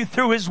lead you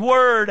through His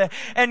Word,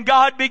 and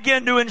God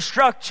began to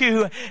instruct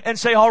you and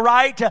say, all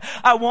right,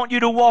 I want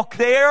you to walk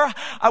there.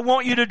 I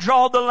want you to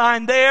draw the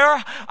line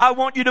there. I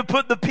want you to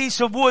put the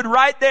piece of wood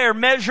right there,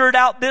 measure it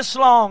out this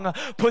long.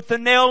 Put the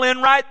nail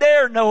in right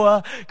there,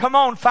 Noah. Come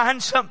on,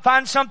 find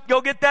some,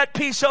 go get that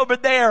piece over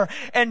there.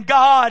 And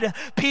God,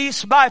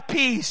 piece by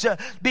piece,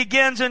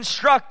 begins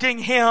instructing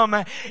him.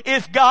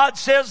 If God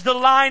says the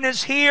line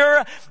is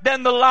here,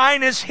 then the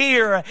line is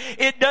here.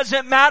 It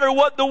doesn't matter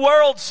what the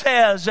world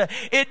says.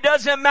 It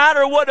doesn't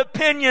matter what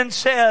opinion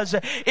says.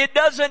 It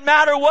doesn't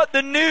matter what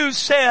the news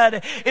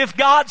said. If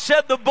God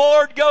said the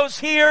board goes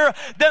here,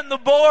 then the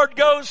board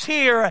goes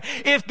here.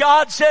 If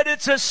God said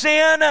it's a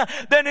sin,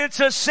 then it's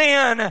a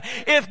sin.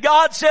 If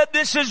God said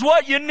this is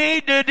what you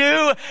need to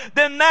do,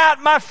 then that,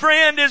 my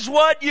friend, is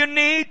what you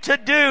need to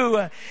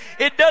do.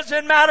 It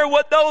doesn't matter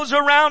what those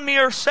around me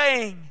are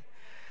saying.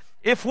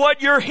 If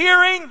what you're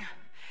hearing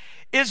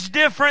is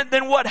different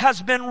than what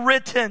has been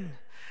written,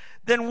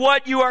 then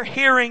what you are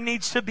hearing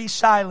needs to be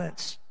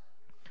silenced.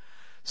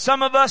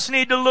 Some of us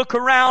need to look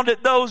around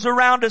at those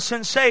around us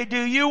and say,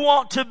 do you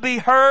want to be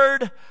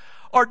heard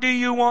or do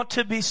you want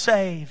to be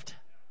saved?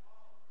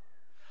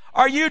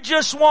 Are you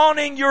just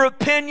wanting your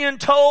opinion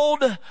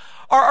told,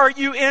 or are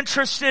you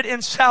interested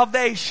in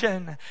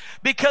salvation?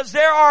 Because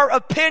there are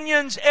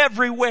opinions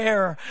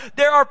everywhere.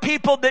 There are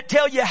people that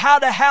tell you how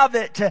to have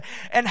it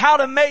and how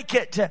to make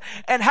it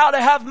and how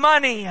to have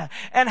money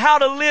and how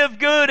to live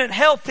good and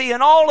healthy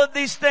and all of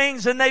these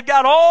things, and they've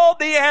got all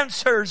the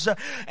answers.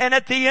 And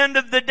at the end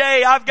of the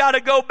day, I've got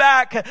to go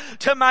back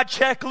to my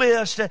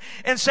checklist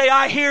and say,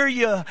 I hear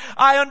you,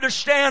 I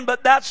understand,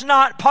 but that's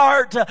not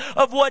part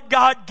of what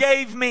God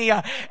gave me.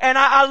 And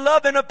I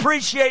love and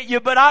appreciate you,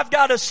 but I've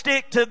got to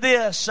stick to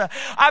this.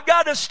 I've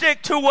got to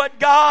stick to what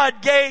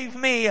God gave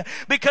me,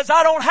 because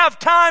I don't have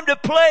time to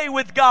play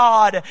with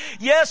God.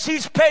 Yes,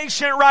 He's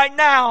patient right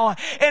now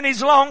and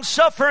He's long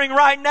suffering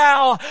right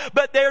now,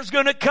 but there's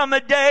going to come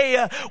a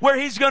day where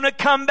He's going to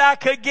come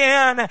back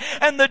again,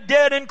 and the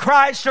dead in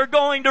Christ are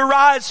going to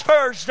rise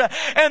first,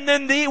 and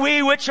then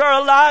we which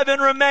are alive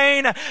and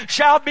remain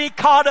shall be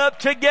caught up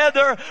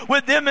together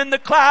with them in the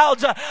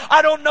clouds.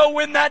 I don't know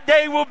when that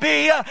day will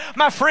be.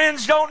 My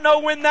friends don't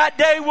know when that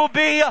day will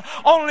be.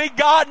 Only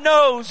God knows.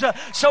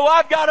 So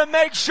I've got to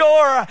make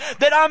sure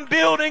that I'm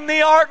building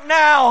the ark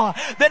now,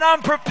 that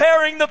I'm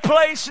preparing the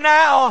place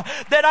now,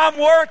 that I'm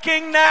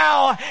working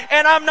now,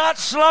 and I'm not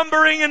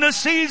slumbering in a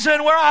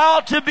season where I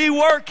ought to be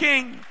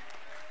working.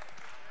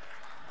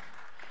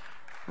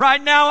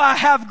 Right now I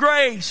have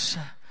grace.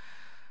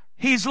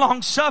 He's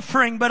long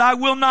suffering, but I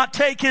will not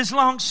take His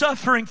long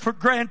suffering for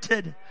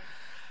granted.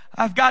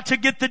 I've got to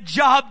get the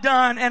job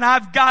done, and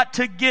I've got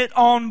to get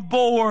on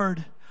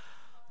board.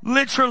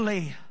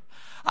 Literally.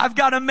 I've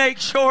got to make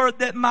sure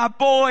that my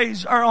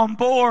boys are on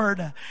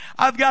board.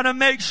 I've got to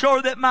make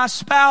sure that my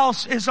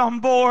spouse is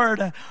on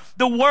board.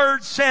 The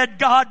Word said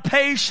God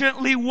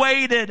patiently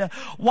waited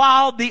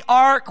while the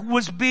ark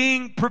was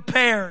being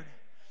prepared.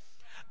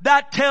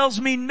 That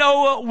tells me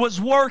Noah was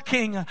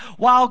working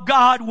while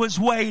God was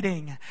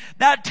waiting.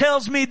 That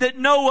tells me that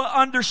Noah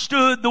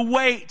understood the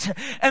weight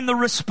and the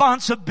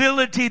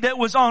responsibility that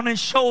was on his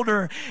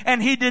shoulder,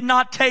 and he did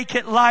not take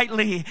it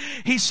lightly.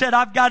 He said,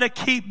 I've got to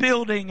keep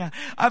building.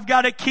 I've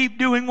got to keep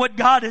doing what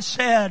God has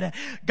said.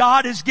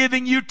 God is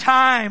giving you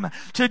time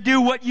to do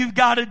what you've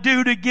got to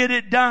do to get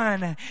it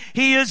done.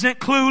 He isn't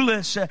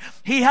clueless.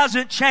 He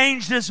hasn't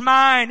changed His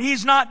mind.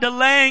 He's not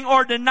delaying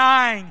or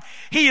denying.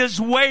 He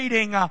is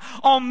waiting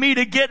on me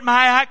to get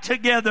my act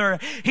together.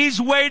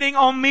 He's waiting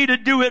on me to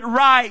do it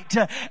right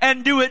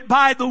and do it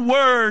by the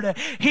Word.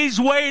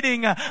 He's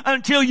waiting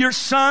until your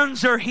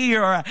sons are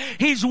here.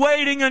 He's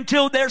waiting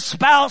until their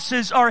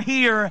spouses are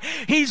here.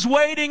 He's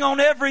waiting on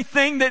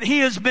everything that He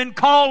has been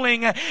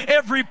calling,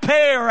 every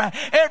pair,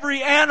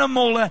 every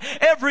animal,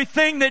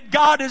 everything that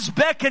God is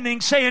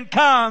beckoning, saying,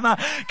 come,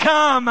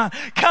 come,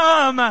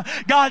 come.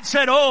 God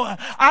said, oh,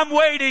 I'm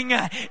waiting.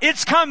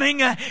 It's coming.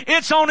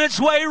 It's on its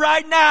way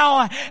right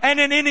now. And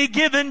in any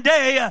given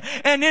day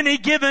and any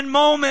given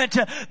moment,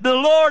 the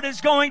Lord is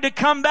going to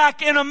come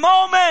back in a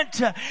moment,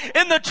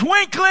 in the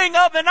twinkling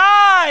of an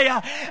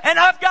eye. And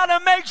I've got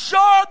to make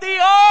sure the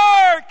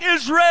ark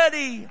is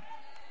ready.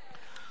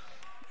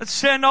 Let's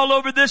stand all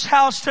over this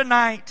house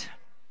tonight.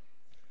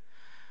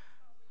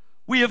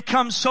 We have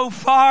come so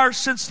far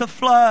since the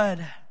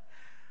flood,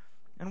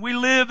 and we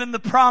live in the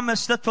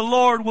promise that the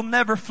Lord will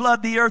never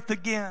flood the earth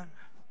again.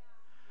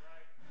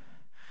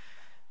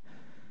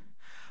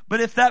 But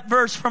if that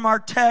verse from our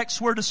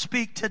text were to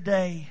speak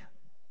today,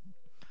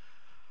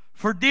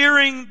 for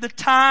during the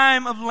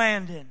time of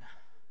landing,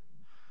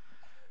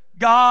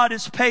 God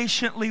is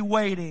patiently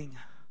waiting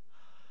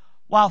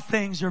while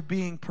things are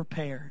being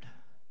prepared.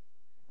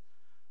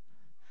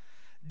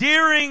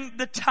 During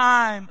the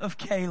time of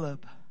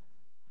Caleb,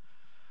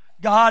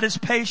 God is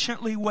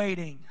patiently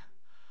waiting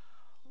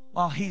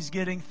while He's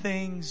getting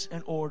things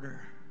in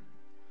order.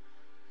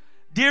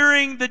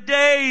 During the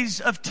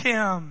days of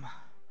Tim,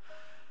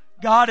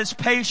 God is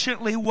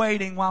patiently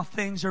waiting while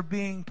things are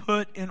being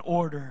put in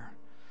order.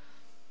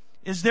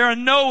 Is there a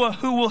Noah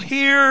who will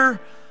hear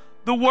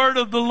the word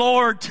of the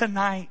Lord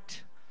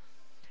tonight?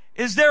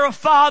 Is there a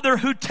father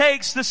who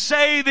takes the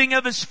saving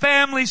of his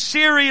family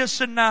serious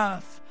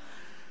enough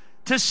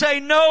to say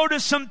no to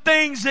some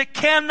things that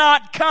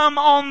cannot come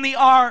on the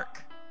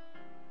ark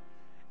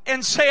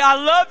and say, I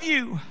love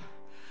you,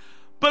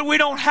 but we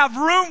don't have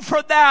room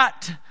for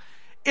that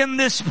in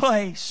this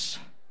place.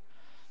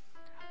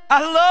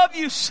 I love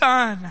you,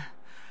 son,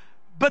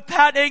 but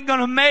that ain't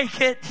gonna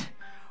make it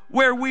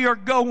where we are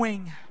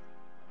going.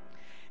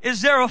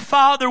 Is there a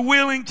father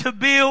willing to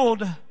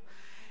build?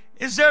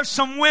 Is there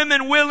some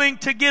women willing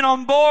to get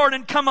on board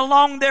and come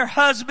along their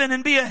husband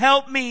and be a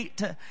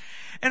helpmeet?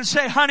 And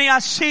say, honey, I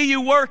see you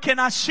working.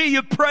 I see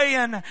you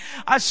praying.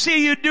 I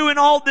see you doing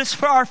all this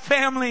for our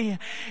family.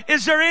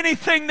 Is there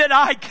anything that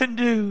I can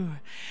do?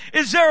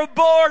 Is there a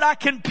board I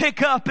can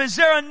pick up? Is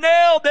there a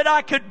nail that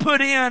I could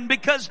put in?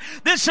 Because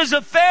this is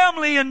a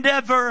family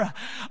endeavor.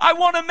 I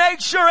want to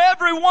make sure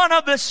every one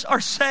of us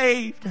are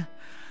saved.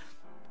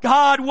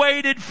 God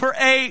waited for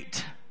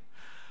 8,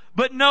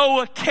 but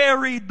Noah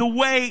carried the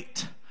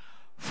weight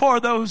for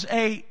those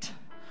 8.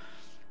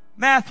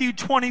 Matthew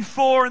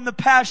 24 in the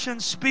Passion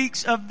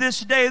speaks of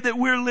this day that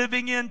we're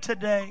living in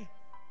today.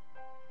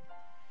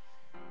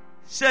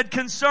 Said,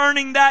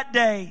 concerning that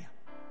day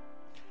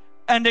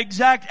and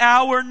exact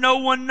hour, no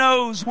one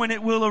knows when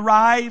it will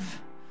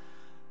arrive.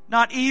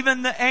 Not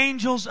even the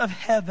angels of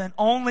heaven.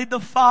 Only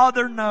the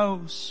Father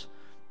knows.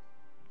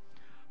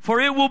 For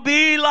it will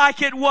be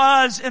like it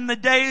was in the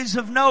days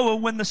of Noah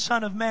when the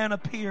Son of Man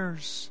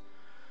appears.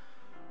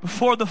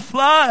 Before the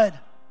flood,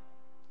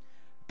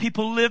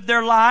 people lived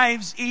their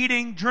lives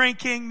eating,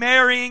 drinking,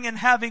 marrying, and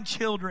having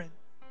children.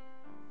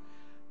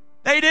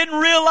 They didn't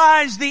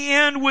realize the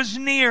end was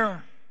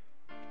near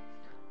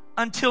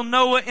until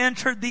Noah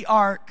entered the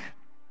ark.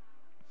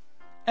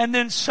 And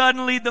then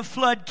suddenly the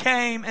flood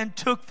came and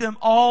took them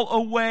all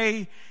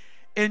away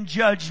in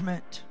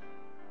judgment.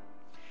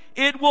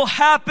 It will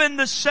happen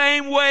the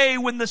same way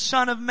when the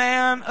Son of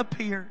Man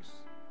appears.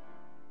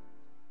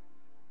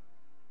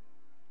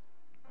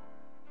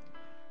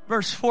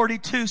 Verse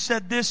 42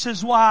 said, this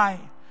is why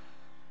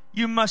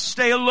you must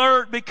stay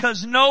alert,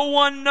 because no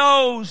one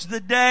knows the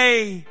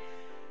day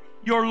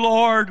your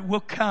Lord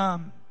will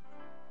come.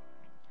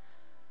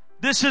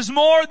 This is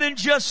more than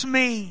just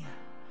me.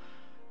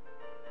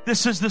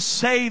 This is the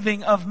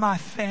saving of my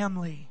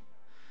family.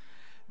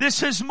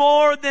 This is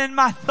more than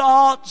my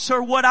thoughts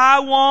or what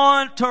I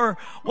want or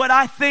what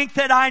I think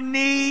that I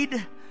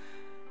need.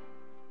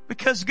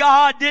 Because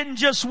God didn't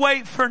just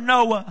wait for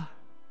Noah.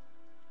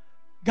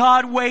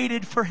 God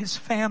waited for His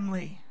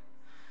family.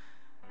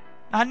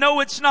 I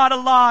know it's not a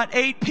lot.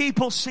 8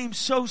 people seem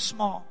so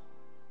small.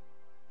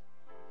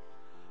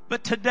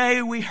 But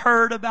today we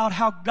heard about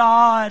how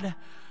God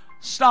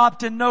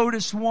stopped and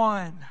noticed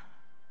one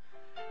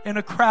in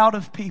a crowd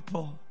of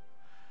people.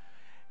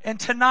 And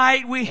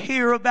tonight we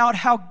hear about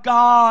how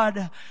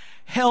God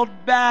held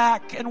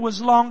back and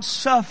was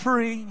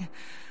long-suffering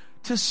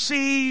to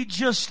see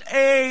just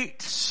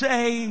 8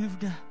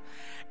 saved.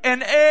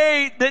 And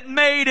 8 that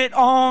made it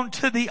on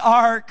to the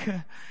ark.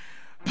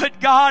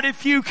 But God,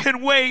 if you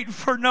can wait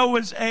for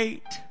Noah's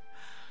 8,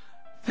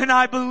 then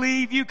I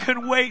believe you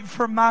can wait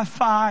for my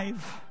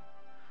 5.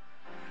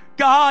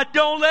 God,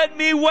 don't let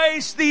me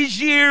waste these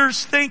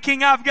years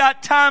thinking I've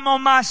got time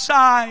on my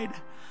side.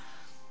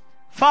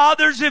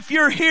 Fathers, if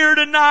you're here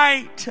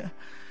tonight,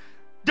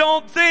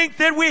 don't think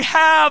that we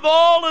have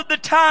all of the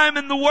time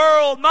in the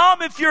world.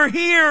 Mom, if you're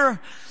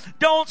here,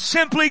 don't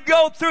simply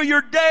go through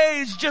your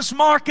days just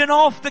marking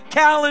off the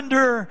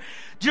calendar,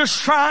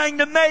 just trying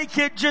to make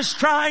it, just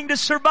trying to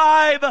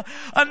survive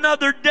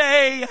another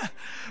day.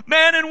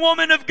 Man and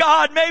woman of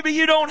God, maybe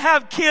you don't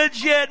have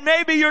kids yet.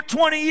 Maybe you're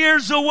 20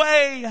 years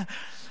away.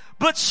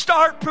 But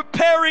start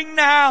preparing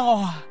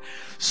now.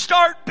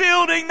 Start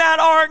building that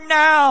ark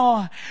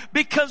now,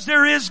 because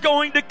there is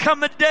going to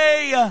come a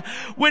day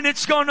when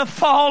it's going to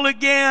fall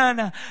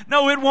again.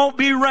 No, it won't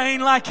be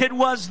rain like it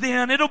was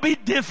then. It'll be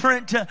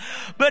different.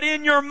 But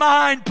in your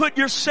mind, put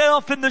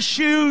yourself in the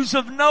shoes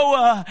of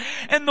Noah,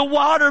 and the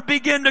water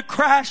began to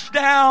crash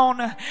down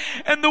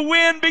and the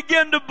wind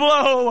began to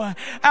blow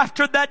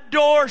after that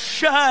door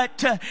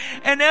shut,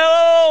 and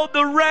oh,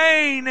 the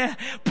rain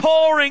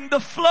pouring, the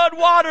flood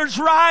waters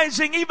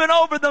rising even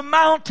over the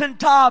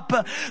mountaintop,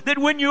 that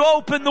when you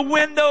opened the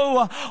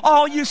window,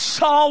 all you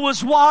saw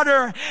was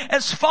water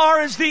as far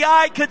as the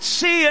eye could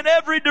see in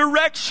every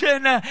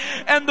direction,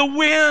 and the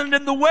wind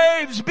and the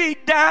waves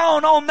beat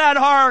down on that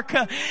ark,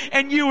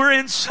 and you were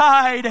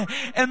inside.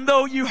 And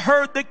though you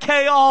heard the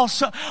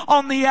chaos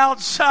on the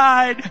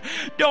outside,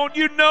 don't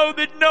you know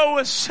that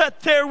Noah sat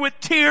there with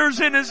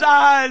tears in his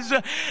eyes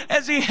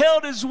as he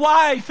held his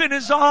wife in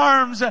his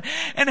arms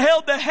and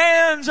held the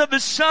hands of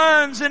his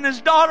sons and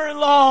his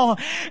daughter-in-law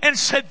and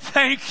said,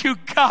 thank you,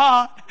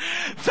 God.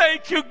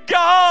 Thank you,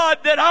 God,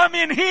 that I'm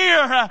in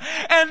here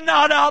and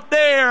not out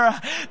there.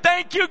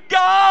 Thank you,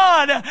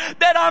 God,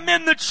 that I'm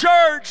in the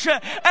church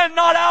and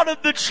not out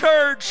of the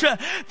church.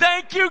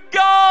 Thank you,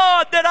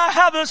 God, that I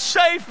have a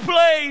safe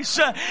place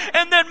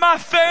and that my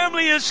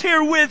family is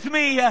here with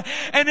me.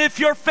 And if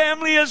your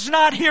family is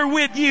not here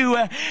with you,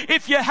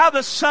 if you have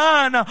a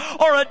son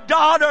or a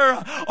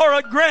daughter or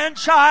a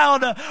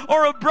grandchild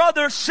or a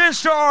brother,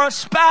 sister, or a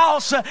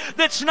spouse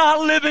that's not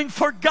living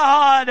for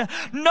God,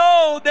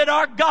 know that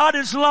our God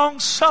is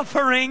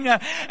long-suffering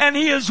and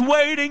He is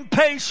waiting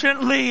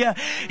patiently.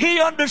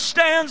 He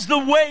understands the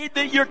weight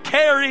that you're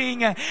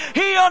carrying.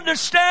 He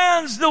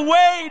understands the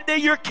weight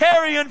that you're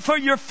carrying for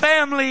your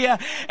family.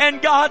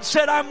 And God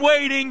said, I'm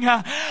waiting.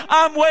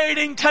 I'm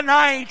waiting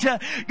tonight.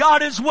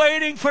 God is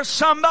waiting for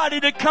somebody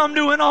to come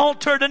to an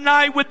altar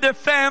tonight with their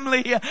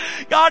family.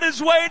 God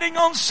is waiting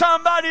on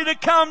somebody to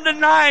come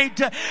tonight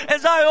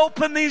as I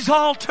open these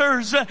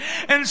altars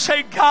and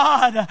say,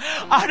 God,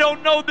 I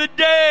don't know the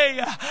day.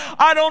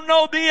 I don't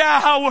know the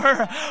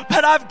hour,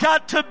 but I've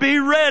got to be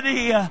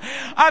ready.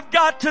 I've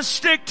got to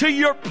stick to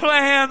your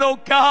plan, oh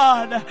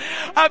God.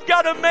 I've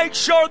got to make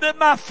sure that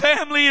my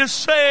family is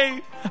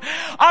safe.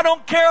 I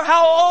don't care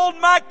how old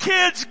my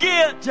kids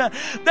get. They'll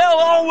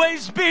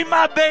always be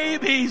my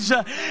babies.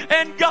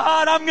 And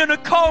God, I'm going to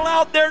call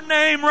out their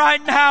name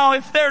right now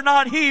if they're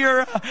not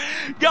here.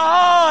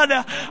 God,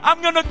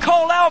 I'm going to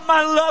call out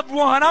my loved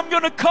one. I'm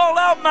going to call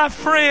out my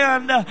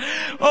friend.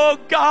 Oh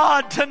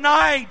God,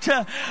 tonight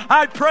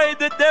I pray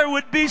that there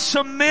would be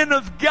some men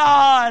of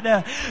God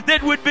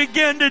that would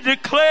begin to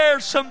declare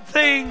some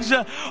things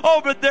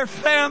over their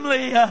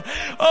family.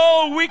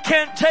 Oh, we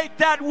can't take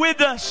that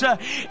with us.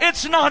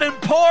 It's not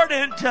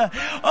important.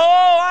 Oh,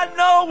 I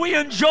know we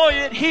enjoy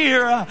it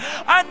here.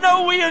 I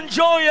know we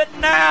enjoy it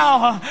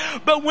now.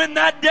 But when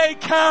that day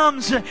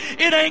comes,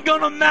 it ain't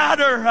gonna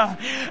matter.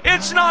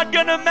 It's not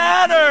gonna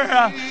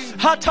matter.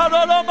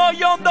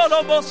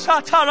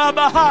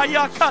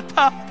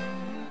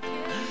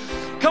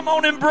 Come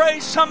on,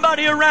 embrace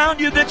somebody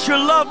around you that's your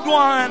loved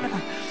one.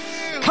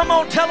 Come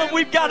on, tell them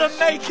we've got to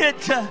make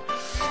it.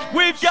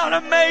 We've got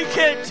to make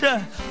it.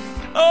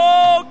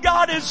 Oh,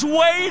 God is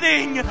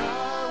waiting.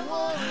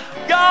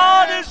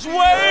 God is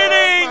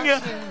waiting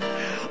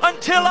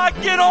until I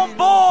get on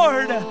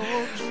board.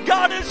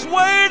 God is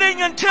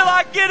waiting until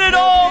I get it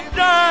all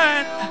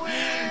done.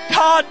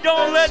 God,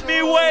 don't let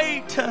me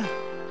wait.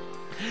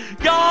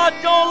 God,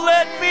 don't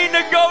let me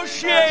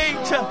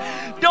negotiate.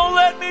 Don't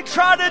let me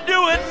try to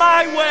do it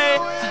my way.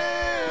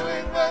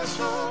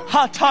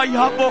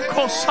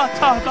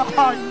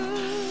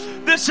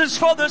 This is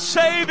for the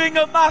saving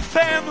of my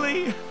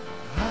family.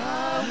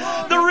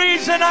 The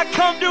reason I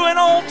come to an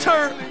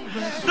altar,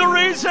 the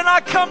reason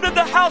I come to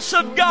the house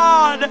of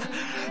God,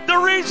 the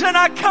reason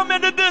I come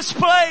into this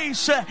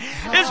place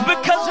is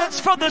because it's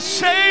for the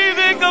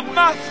saving of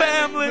my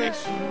family.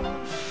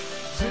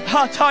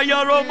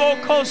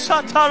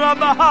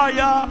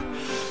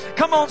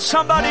 Come on,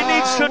 somebody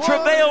needs to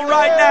travail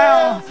right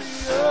now.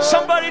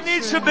 Somebody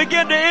needs to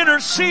begin to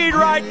intercede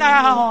right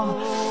now.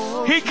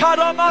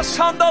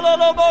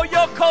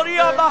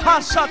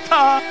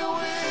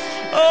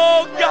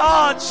 Oh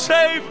God,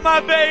 save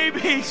my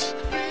babies.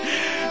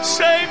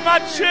 Save my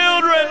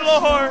children,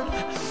 Lord.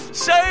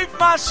 Save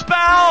my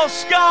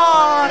spouse,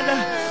 God.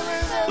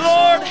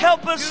 Lord,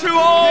 help us to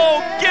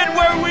all get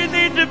where we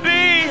need to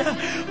be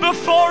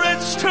before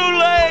it's too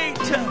late.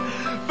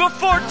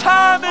 Before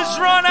time is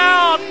run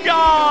out,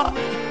 God.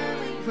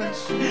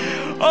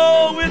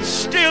 Oh, it's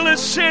still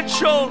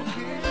essential.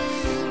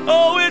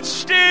 Oh, it's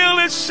still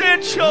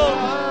essential.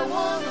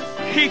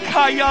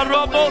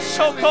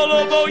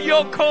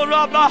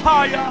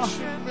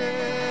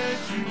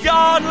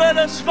 God, let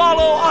us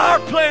follow our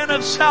plan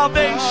of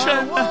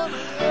salvation.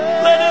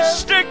 Let us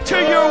stick to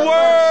your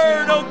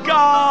word, oh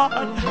God.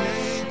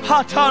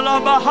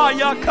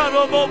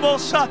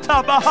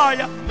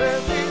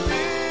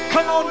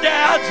 Come on,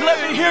 dads, let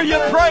me hear you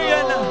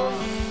praying.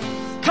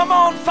 Come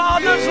on,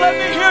 fathers, let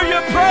me hear you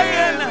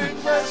praying.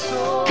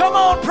 Come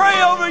on,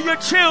 pray over your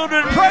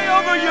children. Pray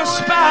over your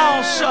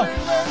spouse.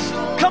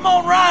 Come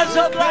on, rise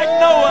up like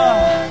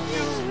Noah,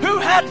 who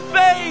had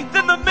faith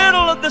in the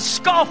middle of the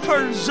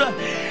scoffers,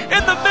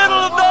 in the middle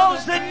of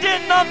those that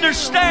didn't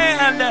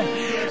understand,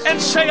 and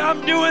say,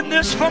 I'm doing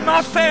this for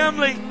my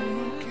family.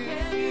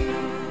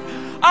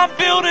 I'm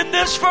building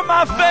this for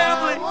my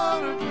family.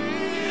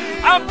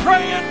 I'm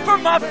praying for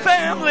my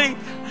family.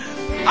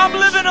 I'm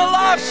living a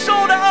life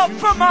sold out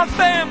for my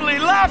family.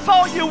 Laugh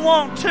all you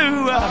want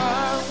to.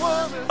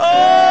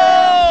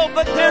 Oh,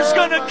 but there's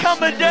going to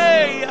come a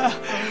day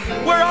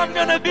where I'm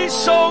going to be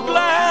so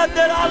glad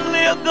that I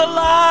lived the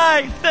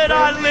life that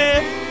I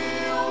lived.